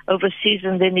Tengimfena overseas,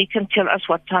 and then he can tell us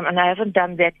what time. And I haven't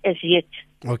done that as yet.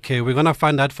 Okay, we're going to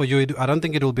find out for you. I don't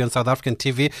think it will be on South African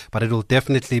TV, but it will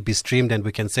definitely be streamed and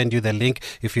we can send you the link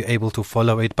if you're able to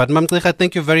follow it. But Mamtsikha,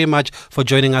 thank you very much for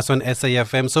joining us on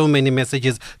SAFM. So many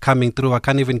messages coming through. I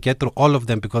can't even get through all of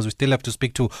them because we still have to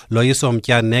speak to Loyiso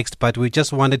Mkya next. But we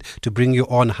just wanted to bring you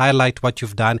on, highlight what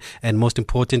you've done, and most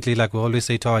importantly, like we always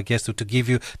say to our guests, to give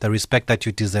you the respect that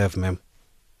you deserve, ma'am.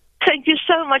 Thank you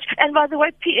so much. And by the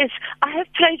way, P.S., I have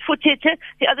played for Tete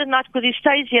the other night because he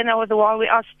stays here now while we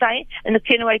are staying in the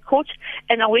Kenway court.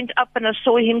 And I went up and I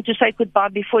saw him to say goodbye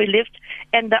before he left.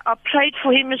 And I prayed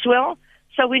for him as well.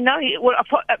 So we know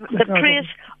the prayers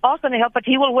are going to help, but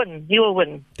he will win. He will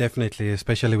win. Definitely,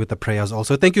 especially with the prayers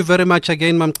also. Thank you very much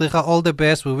again, Mamtsikha. All the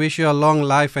best. We wish you a long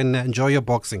life and enjoy your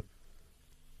boxing.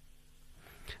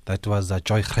 That was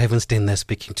Joy Gravenstein there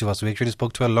speaking to us. We actually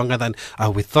spoke to her longer than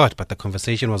we thought, but the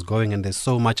conversation was going and there's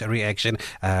so much reaction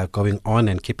going on,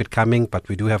 and keep it coming. But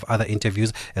we do have other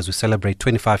interviews as we celebrate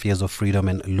 25 years of freedom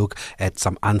and look at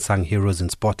some unsung heroes in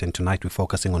sport. And tonight we're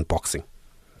focusing on boxing.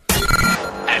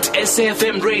 At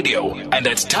SAFM Radio and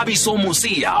at Thabiso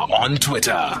Mosia on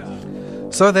Twitter.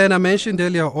 So then I mentioned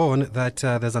earlier on that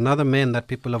there's another man that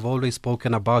people have always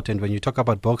spoken about, and when you talk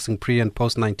about boxing pre and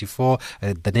post 94,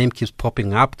 the name keeps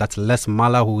popping up. That's Les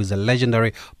Mala, who is a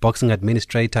legendary boxing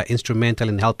administrator, instrumental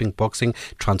in helping boxing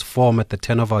transform at the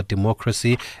turn of our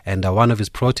democracy. And one of his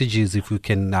proteges, if we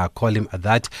can call him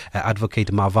that,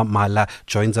 Advocate Mava Mala,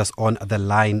 joins us on the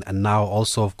line now.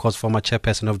 Also, of course, former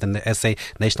chairperson of the SA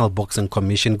National Boxing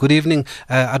Commission. Good evening,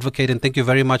 Advocate, and thank you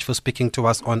very much for speaking to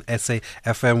us on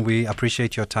SAFM. We appreciate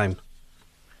your time.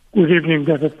 Good evening,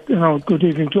 David. Good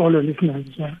evening to all your listeners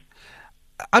as well.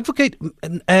 Advocate,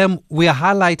 we are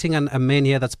highlighting a man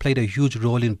here that's played a huge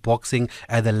role in boxing,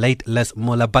 the late Les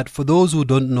Mala. But for those who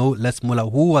don't know Les Mala,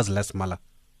 who was Les Mala?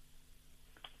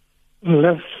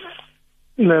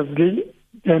 Leslie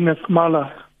Dennis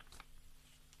Mala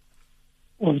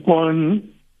was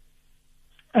born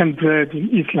and bred in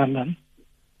East London.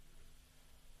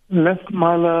 Les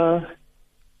Mala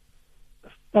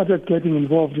started getting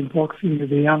involved in boxing as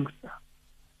a youngster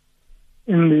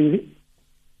in the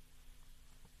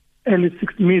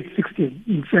mid-60s,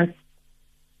 in fact,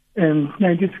 in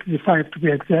 1965 to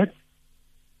be exact,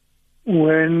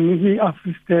 when he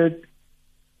assisted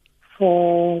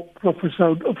four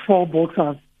boxers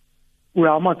who were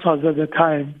amateurs at the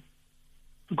time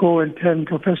to go and turn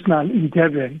professional in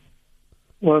Durban.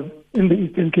 Was in the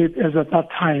Eastern Cape, as at that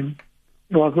time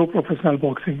there was no professional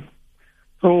boxing.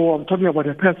 So I'm talking about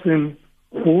a person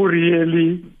who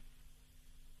really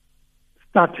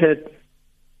started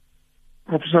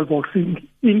professional boxing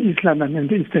in East London and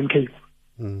the Eastern Cape.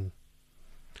 Mm.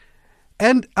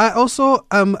 And I also,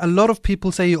 a lot of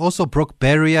people say he also broke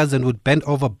barriers and would bend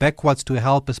over backwards to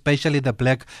help, especially the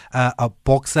black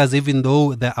boxers, even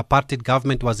though the apartheid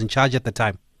government was in charge at the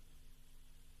time.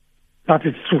 That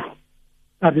is true.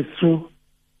 That is true.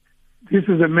 This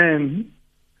is a man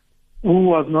who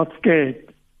was not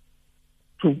scared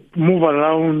to move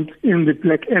around in the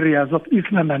black areas of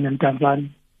East London and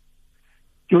Tanzania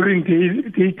during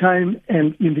the daytime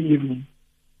and in the evening,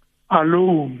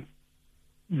 alone,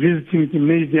 visiting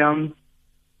gymnasiums,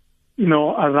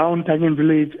 around Tanzania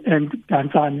Village and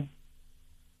Tanzania,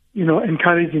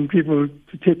 encouraging people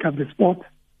to take up the sport,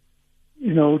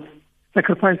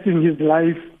 sacrificing his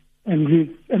life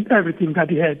and everything that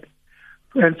he had,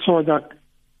 and so that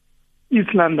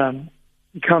East London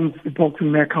becomes the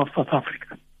boxing mecca of South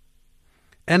Africa.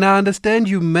 And I understand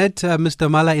you met Mr.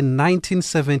 Mala in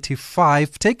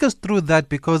 1975. Take us through that,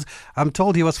 because I'm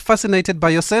told he was fascinated by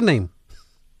your surname.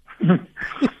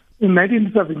 In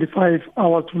 1975, I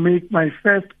was to make my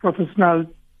first professional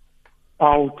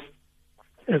bout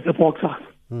as a boxer.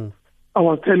 I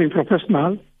was telling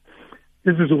professional,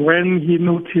 this is when he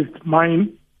noticed my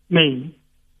name,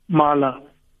 Mala.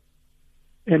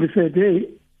 And he said, hey,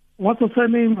 what's your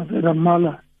surname? I said, I'm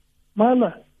Mala.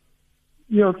 Mala,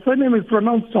 your surname is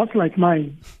pronounced just like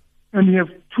mine. And you have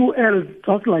two L's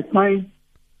just like mine.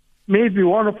 Maybe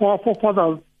one of our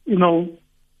forefathers,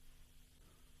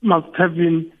 must have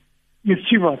been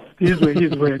mischievous. These were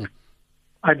his words.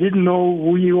 I didn't know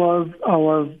who he was. I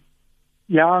was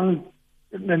young,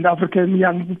 an African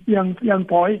young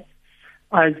boy.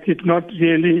 I did not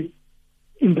really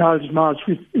indulge much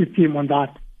with him on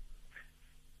that.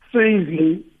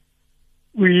 Strangely,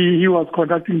 he was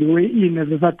conducting the weigh-in at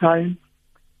that time,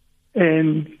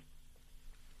 and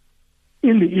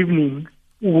in the evening,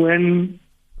 when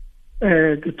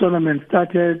the tournament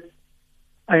started,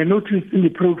 I noticed in the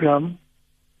program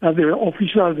that there were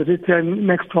officials written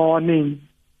next to our name,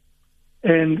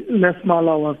 and Les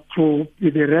Mala was to be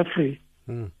the referee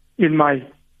in my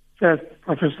first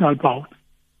professional bout.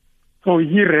 So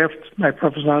he refed my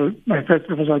first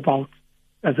professional bout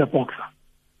as a boxer.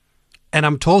 And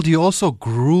I'm told he also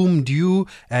groomed you.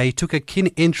 He took a keen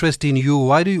interest in you.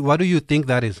 Why do you think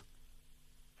that is?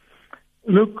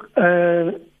 Look,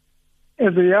 as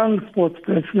a young sports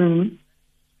person,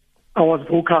 I was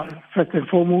vocal first and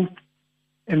foremost,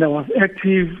 and I was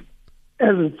active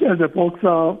as a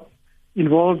boxer,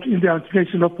 involved in the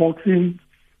administration of boxing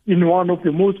in one of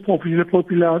the most popular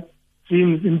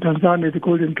gyms in Tanzania, the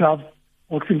Golden Gloves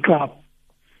Boxing Club.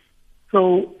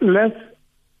 So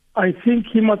I think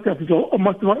he must have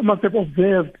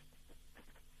observed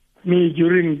me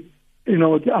during,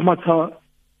 the amateur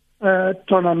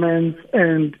tournaments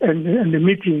and the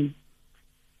meetings.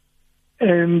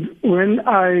 And when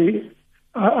I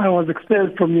was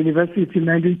expelled from university in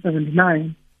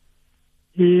 1979,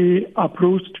 he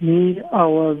approached me. I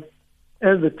was,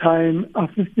 at the time,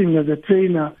 assisting as a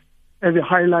trainer at the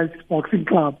Highlights Boxing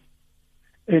Club.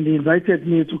 And he invited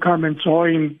me to come and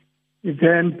join the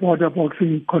then Border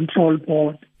Boxing Control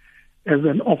Board as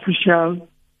an official,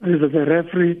 as a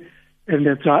referee, and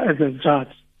as a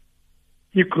judge.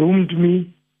 He groomed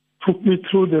me, took me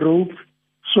through the ropes,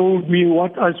 showed me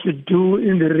what I should do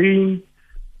in the ring,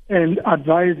 and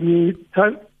advised me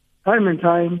time and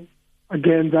time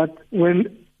again that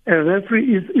when a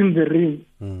referee is in the ring,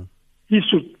 he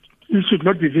should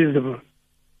not be visible.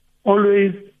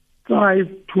 Always strive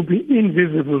to be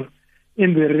invisible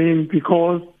in the ring,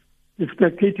 because the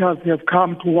spectators have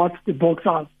come to watch the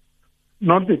boxers,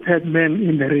 not the third man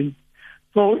in the ring.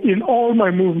 So in all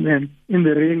my movements in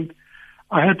the ring,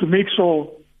 I had to make sure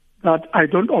that I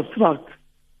don't obstruct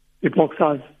the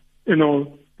boxers, the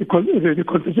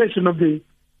concentration of the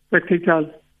spectators,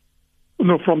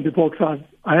 from the boxers.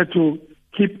 I had to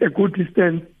keep a good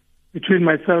distance between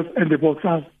myself and the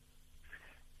boxers.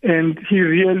 And he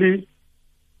really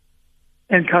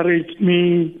encouraged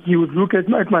me. He would look at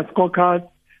my scorecard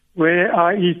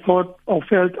where he thought or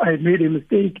felt I made a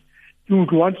mistake. He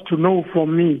would want to know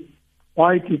from me,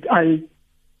 why did I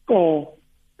score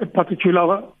a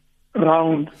particular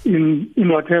round in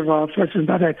whatever fashion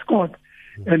that I scored.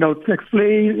 And I would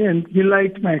explain, and he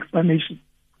liked my explanation.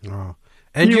 Oh.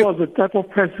 He was the type of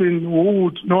person who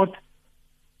would not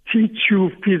teach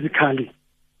you physically.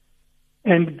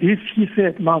 And this, he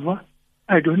said, Mava,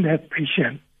 I don't have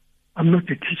patience. I'm not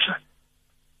a teacher.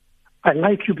 I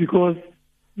like you because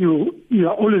you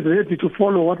are always ready to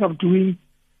follow what I'm doing,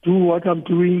 do what I'm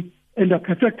doing, and are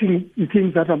perfecting the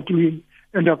things that I'm doing,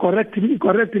 and are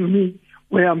correcting me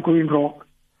where I'm going wrong.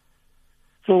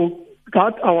 So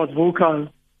that I was vocal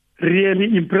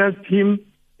really impressed him,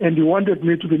 and he wanted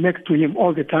me to be next to him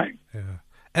all the time. Yeah.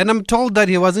 And I'm told that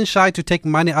he wasn't shy to take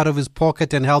money out of his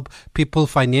pocket and help people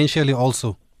financially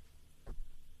also.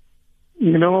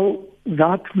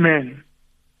 That man,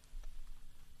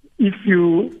 if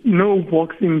you know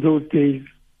boxing those days,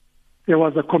 there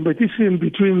was a competition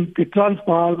between the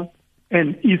Transvaal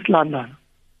and East London.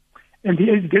 And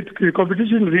the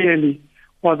competition really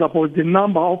was about the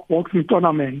number of boxing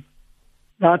tournaments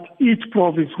that each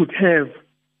province would have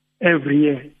every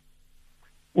year.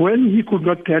 When he could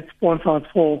not get sponsors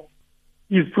for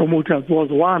his promoters was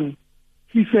one,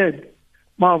 he said,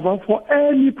 Marva, for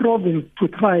any province to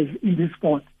thrive in this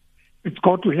sport, it's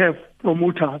got to have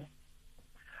promoters.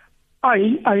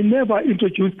 I never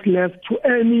introduced Les to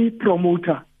any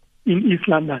promoter in East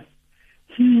London.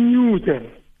 He knew them.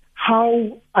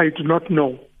 How, I do not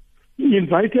know. He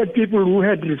invited people who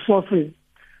had resources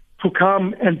to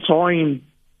come and join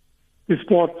the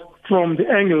sport from the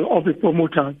angle of the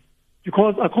promoter,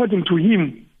 because according to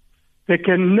him, there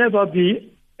can never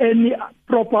be any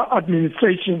proper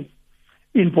administration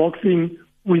in boxing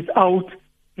without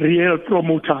real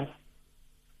promoters.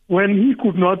 When he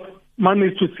could not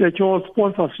manage to secure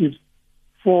sponsorships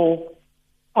for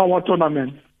our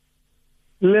tournaments,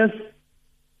 Les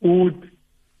would,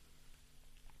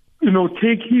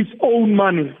 take his own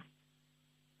money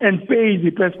and pay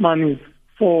the best money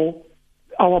for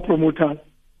our promoters.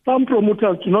 Some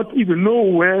promoters do not even know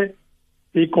where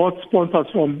they got sponsors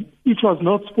from. It was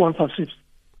not sponsorships.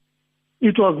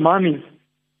 It was money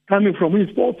coming from his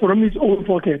own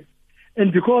pocket.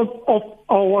 And because of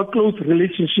our close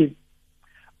relationship,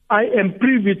 I am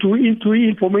privy to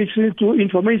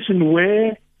information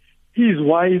where his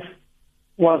wife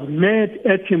was mad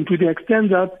at him to the extent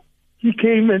that he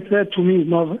came and said to me,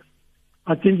 "Mother,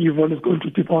 I think Yvonne is going to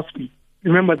divorce me."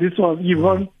 Remember, this was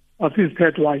Yvonne was his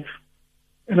third wife.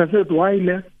 And I said, "Why,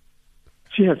 Les?"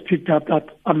 She has picked up that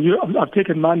I've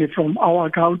taken money from our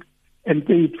account and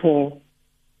paid for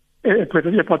a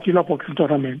particular boxing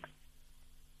tournament.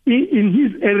 In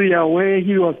his area where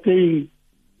he was staying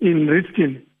in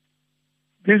Riskin,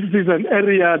 this is an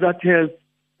area that has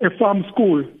a farm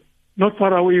school not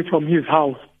far away from his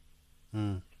house.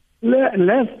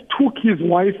 Les took his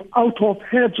wife out of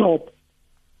her job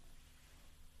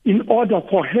in order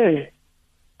for her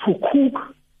to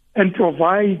cook and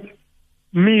provide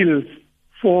meals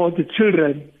for the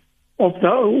children who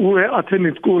were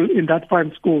attending school in that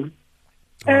farm school.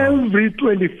 Every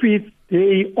 25th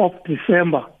day of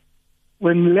December,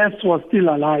 when Les was still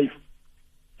alive,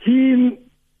 him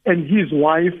and his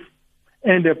wife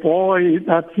and a boy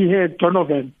that he had,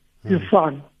 Donovan, his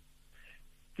son,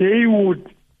 they would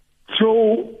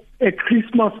throw a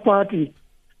Christmas party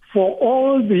for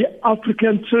all the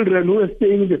African children who were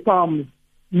staying in the farm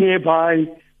nearby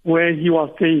where he was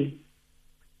staying.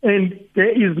 And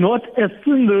there is not a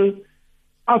single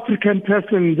African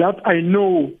person that I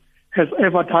know has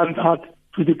ever done that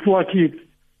to the poor kids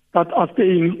that are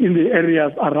staying in the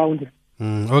areas around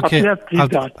him. Okay.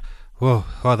 That. Whoa,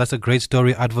 that's a great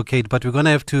story, Advocate. But we're going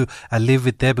to have to leave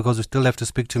it there because we still have to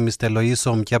speak to Mr.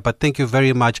 Loyiso Mtya. But thank you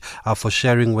very much for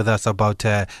sharing with us about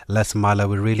Les Mala.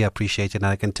 We really appreciate it. And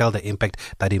I can tell the impact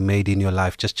that he made in your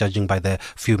life, just judging by the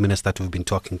few minutes that we've been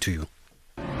talking to you.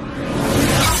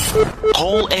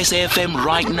 Call SAFM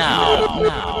right now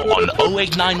on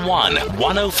 0891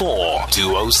 104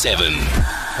 207.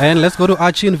 And let's go to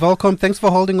Archie in Volcom. Thanks for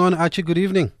holding on, Archie. Good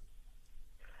evening.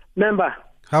 Member.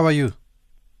 How are you?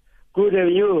 Good,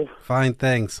 and you? Fine,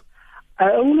 thanks.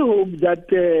 I only hope that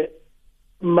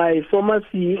my former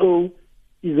CEO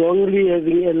is only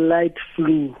having a light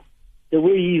flu. The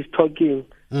way he is talking,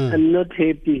 I'm not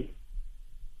happy.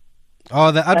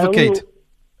 Oh, the Advocate.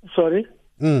 Sorry?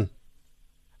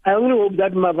 I only hope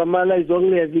that Mavamala is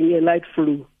only having a light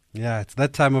flu. Yeah, it's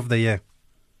that time of the year.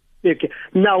 Okay.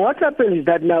 Now, what happened is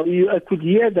that now I could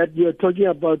hear that you're talking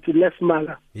about Les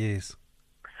Mala. Yes.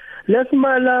 Les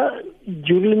Mala,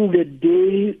 during the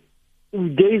days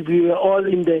we were all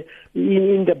in the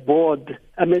board,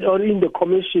 or in the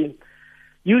commission,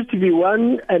 used to be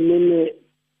one,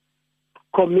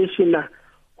 commissioner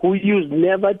who used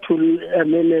never to,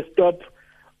 stop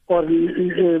or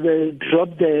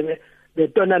drop the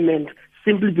tournament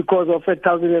simply because of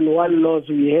 1,001 laws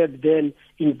we had then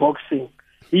in boxing.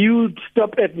 You would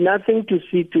stop at nothing to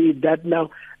see to it that now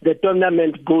the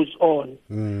tournament goes on.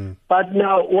 But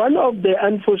now, one of the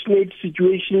unfortunate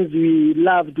situations we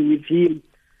loved with him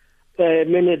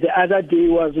the other day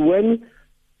was when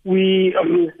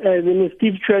when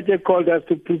Steve Tshwete called us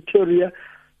to Pretoria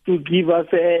to give us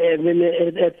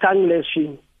a tongue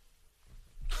lashing.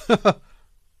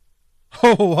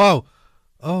 Oh, wow.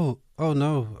 Oh,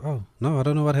 no, I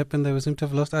don't know what happened there. We seem to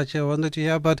have lost Archie. I wanted to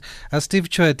hear about Steve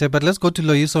Tshwete, but let's go to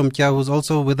Loyiso Mtya, who's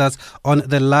also with us on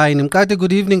the line. Mkate,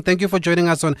 good evening. Thank you for joining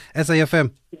us on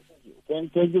SAFM.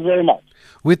 Thank you very much.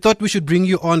 We thought we should bring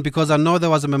you on because I know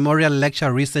there was a memorial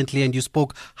lecture recently and you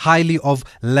spoke highly of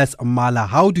Les Mala.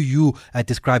 How do you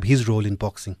describe his role in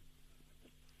boxing?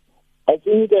 I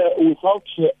think without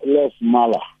Les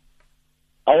Mala,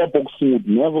 our boxing would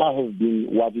never have been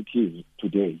what it is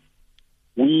today.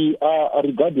 We are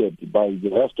regarded by the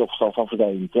rest of South Africa,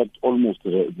 in fact, almost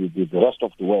the rest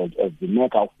of the world, as the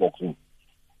mecca of boxing,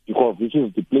 because this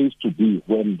is the place to be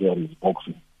when there is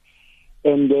boxing.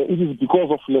 And it is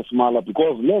because of Les Mala,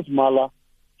 because Les Mala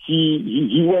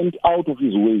he went out of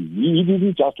his way. He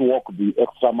didn't just walk the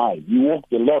extra mile. He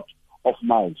walked a lot of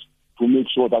miles to make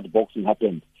sure that boxing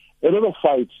happened. A lot of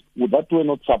fights that were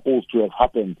not supposed to have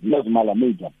happened, Les Mala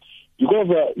made them. Because,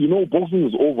 boxing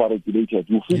is over-regulated.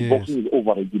 You feel boxing is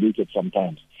over-regulated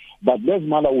sometimes. But Les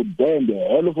Mala would bend a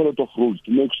hell of a lot of rules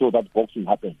to make sure that boxing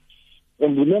happened.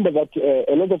 And remember that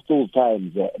a lot of those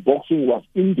times, boxing was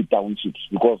in the townships,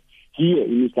 because here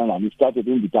in East London, it started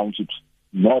in the townships,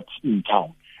 not in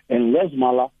town. And Les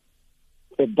Mala,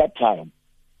 at that time,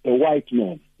 a white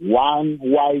man, one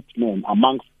white man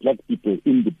amongst black people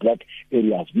in the black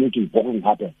areas making boxing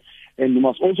happen. And you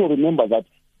must also remember that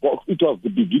it was the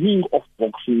beginning of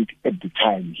boxing at the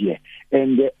time here.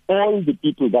 And all the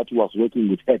people that he was working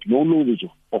with had no knowledge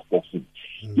of boxing.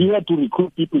 He had to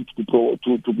recruit people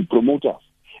to be promoters.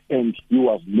 And he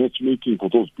was matchmaking for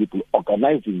those people,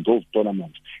 organizing those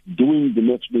tournaments, doing the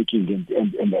matchmaking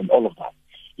and all of that.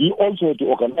 He also had to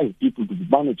organize people to be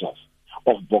managers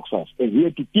of boxers, and he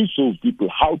had to teach those people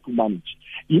how to manage.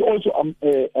 He also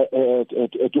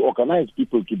had to organize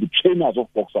people to be trainers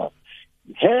of boxers.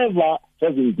 Never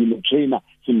having been a trainer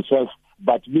himself,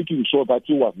 but making sure that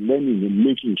he was learning and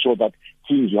making sure that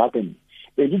things were happening.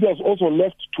 And it was also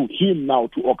left to him now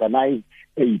to organize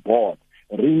a board,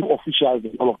 ring officials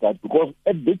and all of that, because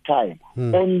at that time,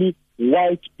 only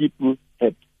white people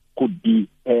could be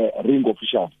ring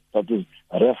officials, that is,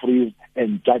 referees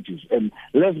and judges. And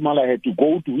Les Mala had to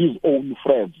go to his own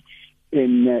friends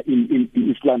in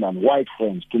East London, white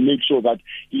friends, to make sure that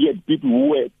he had people who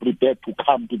were prepared to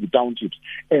come to the townships.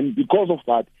 And because of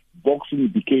that, boxing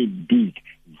became big,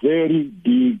 very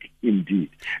big indeed.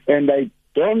 And I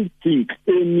don't think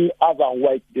any other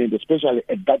white man, especially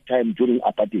at that time during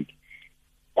apartheid,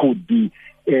 could be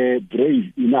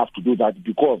brave enough to do that,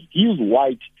 because his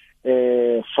white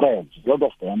friends, a lot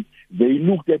of them, they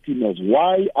looked at him as,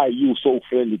 why are you so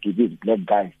friendly to these black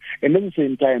guys? And at the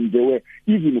same time, they were,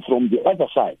 even from the other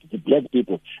side, the black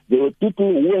people, there were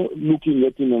people who were looking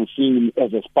at him and seeing him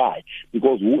as a spy,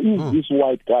 because who is this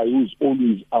white guy who is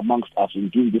always amongst us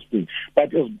and doing this thing?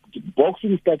 But as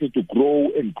boxing started to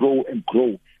grow and grow and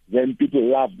grow, then people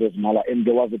loved Les Mala. And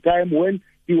there was a time when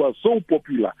he was so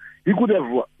popular, he could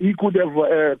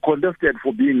have contested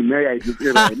for being mayor in this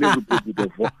area, and everybody would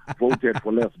have voted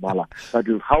for Les Mala. That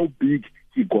is how big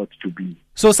he got to be.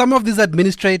 So some of these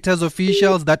administrators,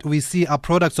 officials that we see are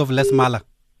products of Les Mala.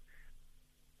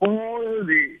 All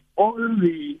the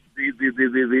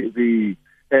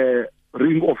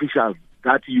ring officials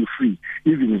that you see,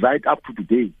 even right up to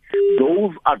today,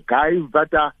 those are guys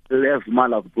that are Les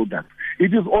Mala's products.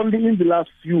 It is only in the last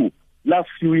few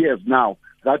years now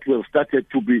that we have started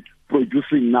to be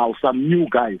producing now some new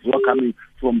guys who are coming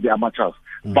from the amateurs.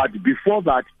 But before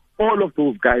that, all of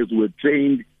those guys were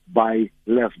trained by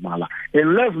Les Mala.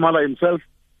 And Les Mala himself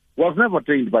was never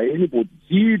trained by anybody.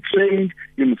 He trained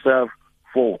himself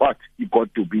for what he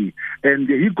got to be. And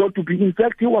he got to be, in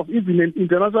fact, he was even an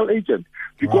international agent.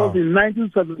 Because in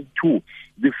 1972,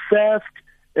 the first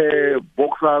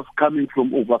boxers coming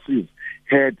from overseas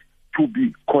had to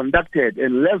be conducted,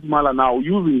 and Les Mala now,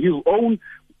 using his own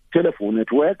telephone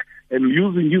network and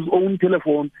using his own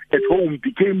telephone at home,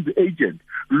 became the agent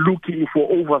looking for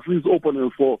overseas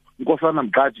opponents for Nkosana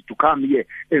Mgaji to come here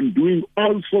and doing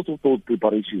all sorts of those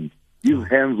preparations. His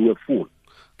hands were full.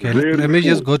 Okay, let me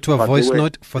just go to a voice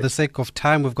note for the sake of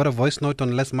time. We've got a voice note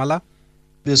on Les Mala.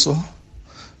 So,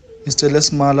 Mr.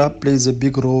 Les Mala plays a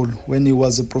big role when he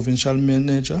was a provincial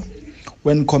manager,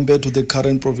 when compared to the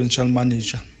current provincial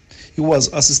manager. He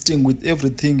was assisting with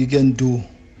everything he can do.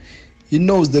 He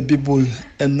knows the people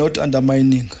and not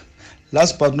undermining.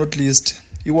 Last but not least,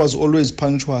 he was always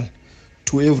punctual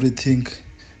to everything.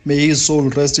 May his soul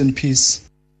rest in peace.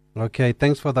 Okay,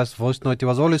 thanks for that voice note. He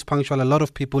was always punctual. A lot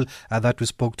of people that we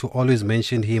spoke to always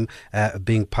mentioned him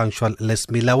being punctual. Les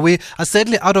Mala. We are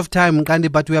sadly out of time, Gandhi,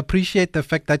 but we appreciate the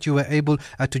fact that you were able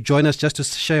to join us just to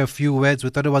share a few words.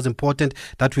 We thought it was important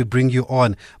that we bring you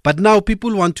on. But now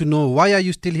people want to know, why are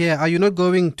you still here? Are you not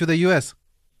going to the US?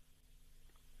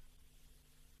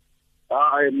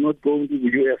 I am not going to the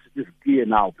US. It is clear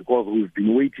now, because we've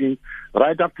been waiting.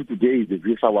 Right up to today, the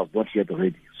visa was not yet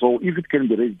ready. So if it can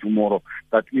be ready tomorrow,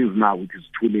 that is now, it is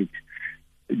too late.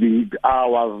 I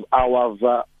was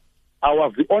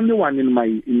the only one in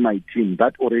my team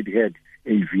that already had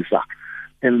a visa.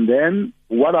 And then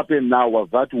what happened now was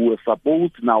that we were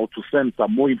supposed now to send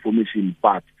some more information,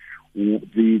 but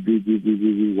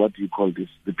the what do you call this?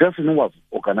 The person who was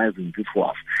organizing this for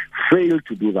us failed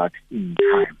to do that in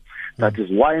time. That is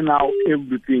why now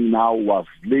everything now was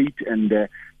late, and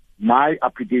my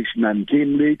application and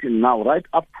came late, and now, right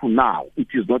up to now, it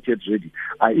is not yet ready.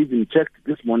 I even checked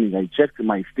this morning, I checked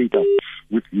my status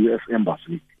with U.S.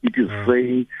 Embassy. It is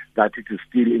saying that it is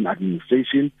still in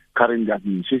administration, current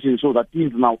administration. So that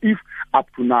means now, if up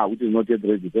to now it is not yet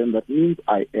ready, then that means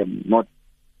I am not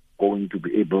going to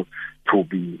be able to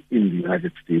be in the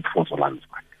United States for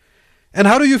Johannesburg. And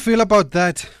how do you feel about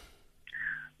that?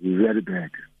 Very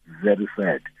bad, very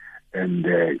sad. And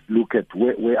look at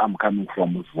where I'm coming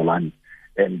from with Zolani.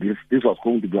 And this was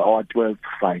going to be our 12th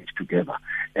fight together.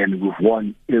 And we've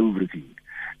won everything.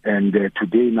 And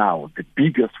today now, the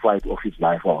biggest fight of his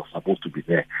life, I was supposed to be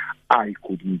there. I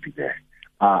couldn't be there.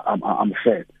 I'm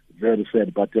sad, very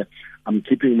sad. But I'm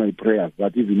keeping my prayers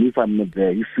that even if I'm not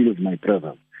there, he feels my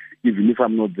presence. Even if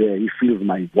I'm not there, he feels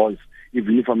my voice.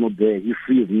 Even if I'm not there, he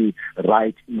feels me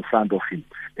right in front of him.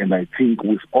 And I think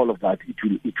with all of that, it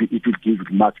will give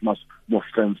it much more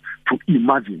strength to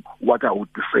imagine what I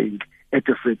would be saying at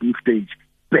a certain stage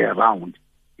per round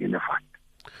in a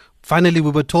fight. Finally,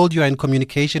 we were told you are in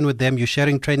communication with them. You're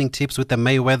sharing training tips with the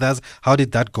Mayweathers. How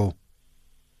did that go?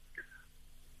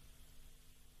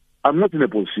 I'm not in a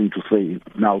position to say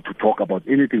now to talk about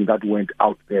anything that went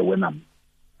out there when I'm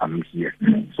here.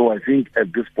 So I think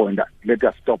at this point, let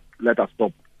us stop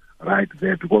right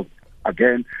there, because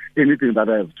again, anything that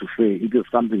I have to say, it is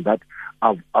something that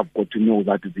I've got to know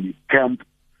that the camp,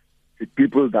 the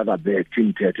people that are there,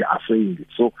 Team 30, are saying it.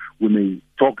 So we may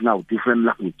talk now different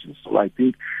languages. So I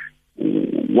think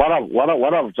what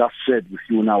I've just shared with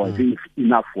you now, I think is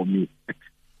enough for me.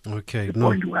 Okay, the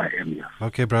point where I am, yes.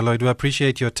 Okay, Bra Lloyd, we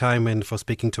appreciate your time and for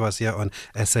speaking to us here on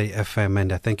SAFM,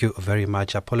 and thank you very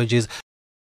much. Apologies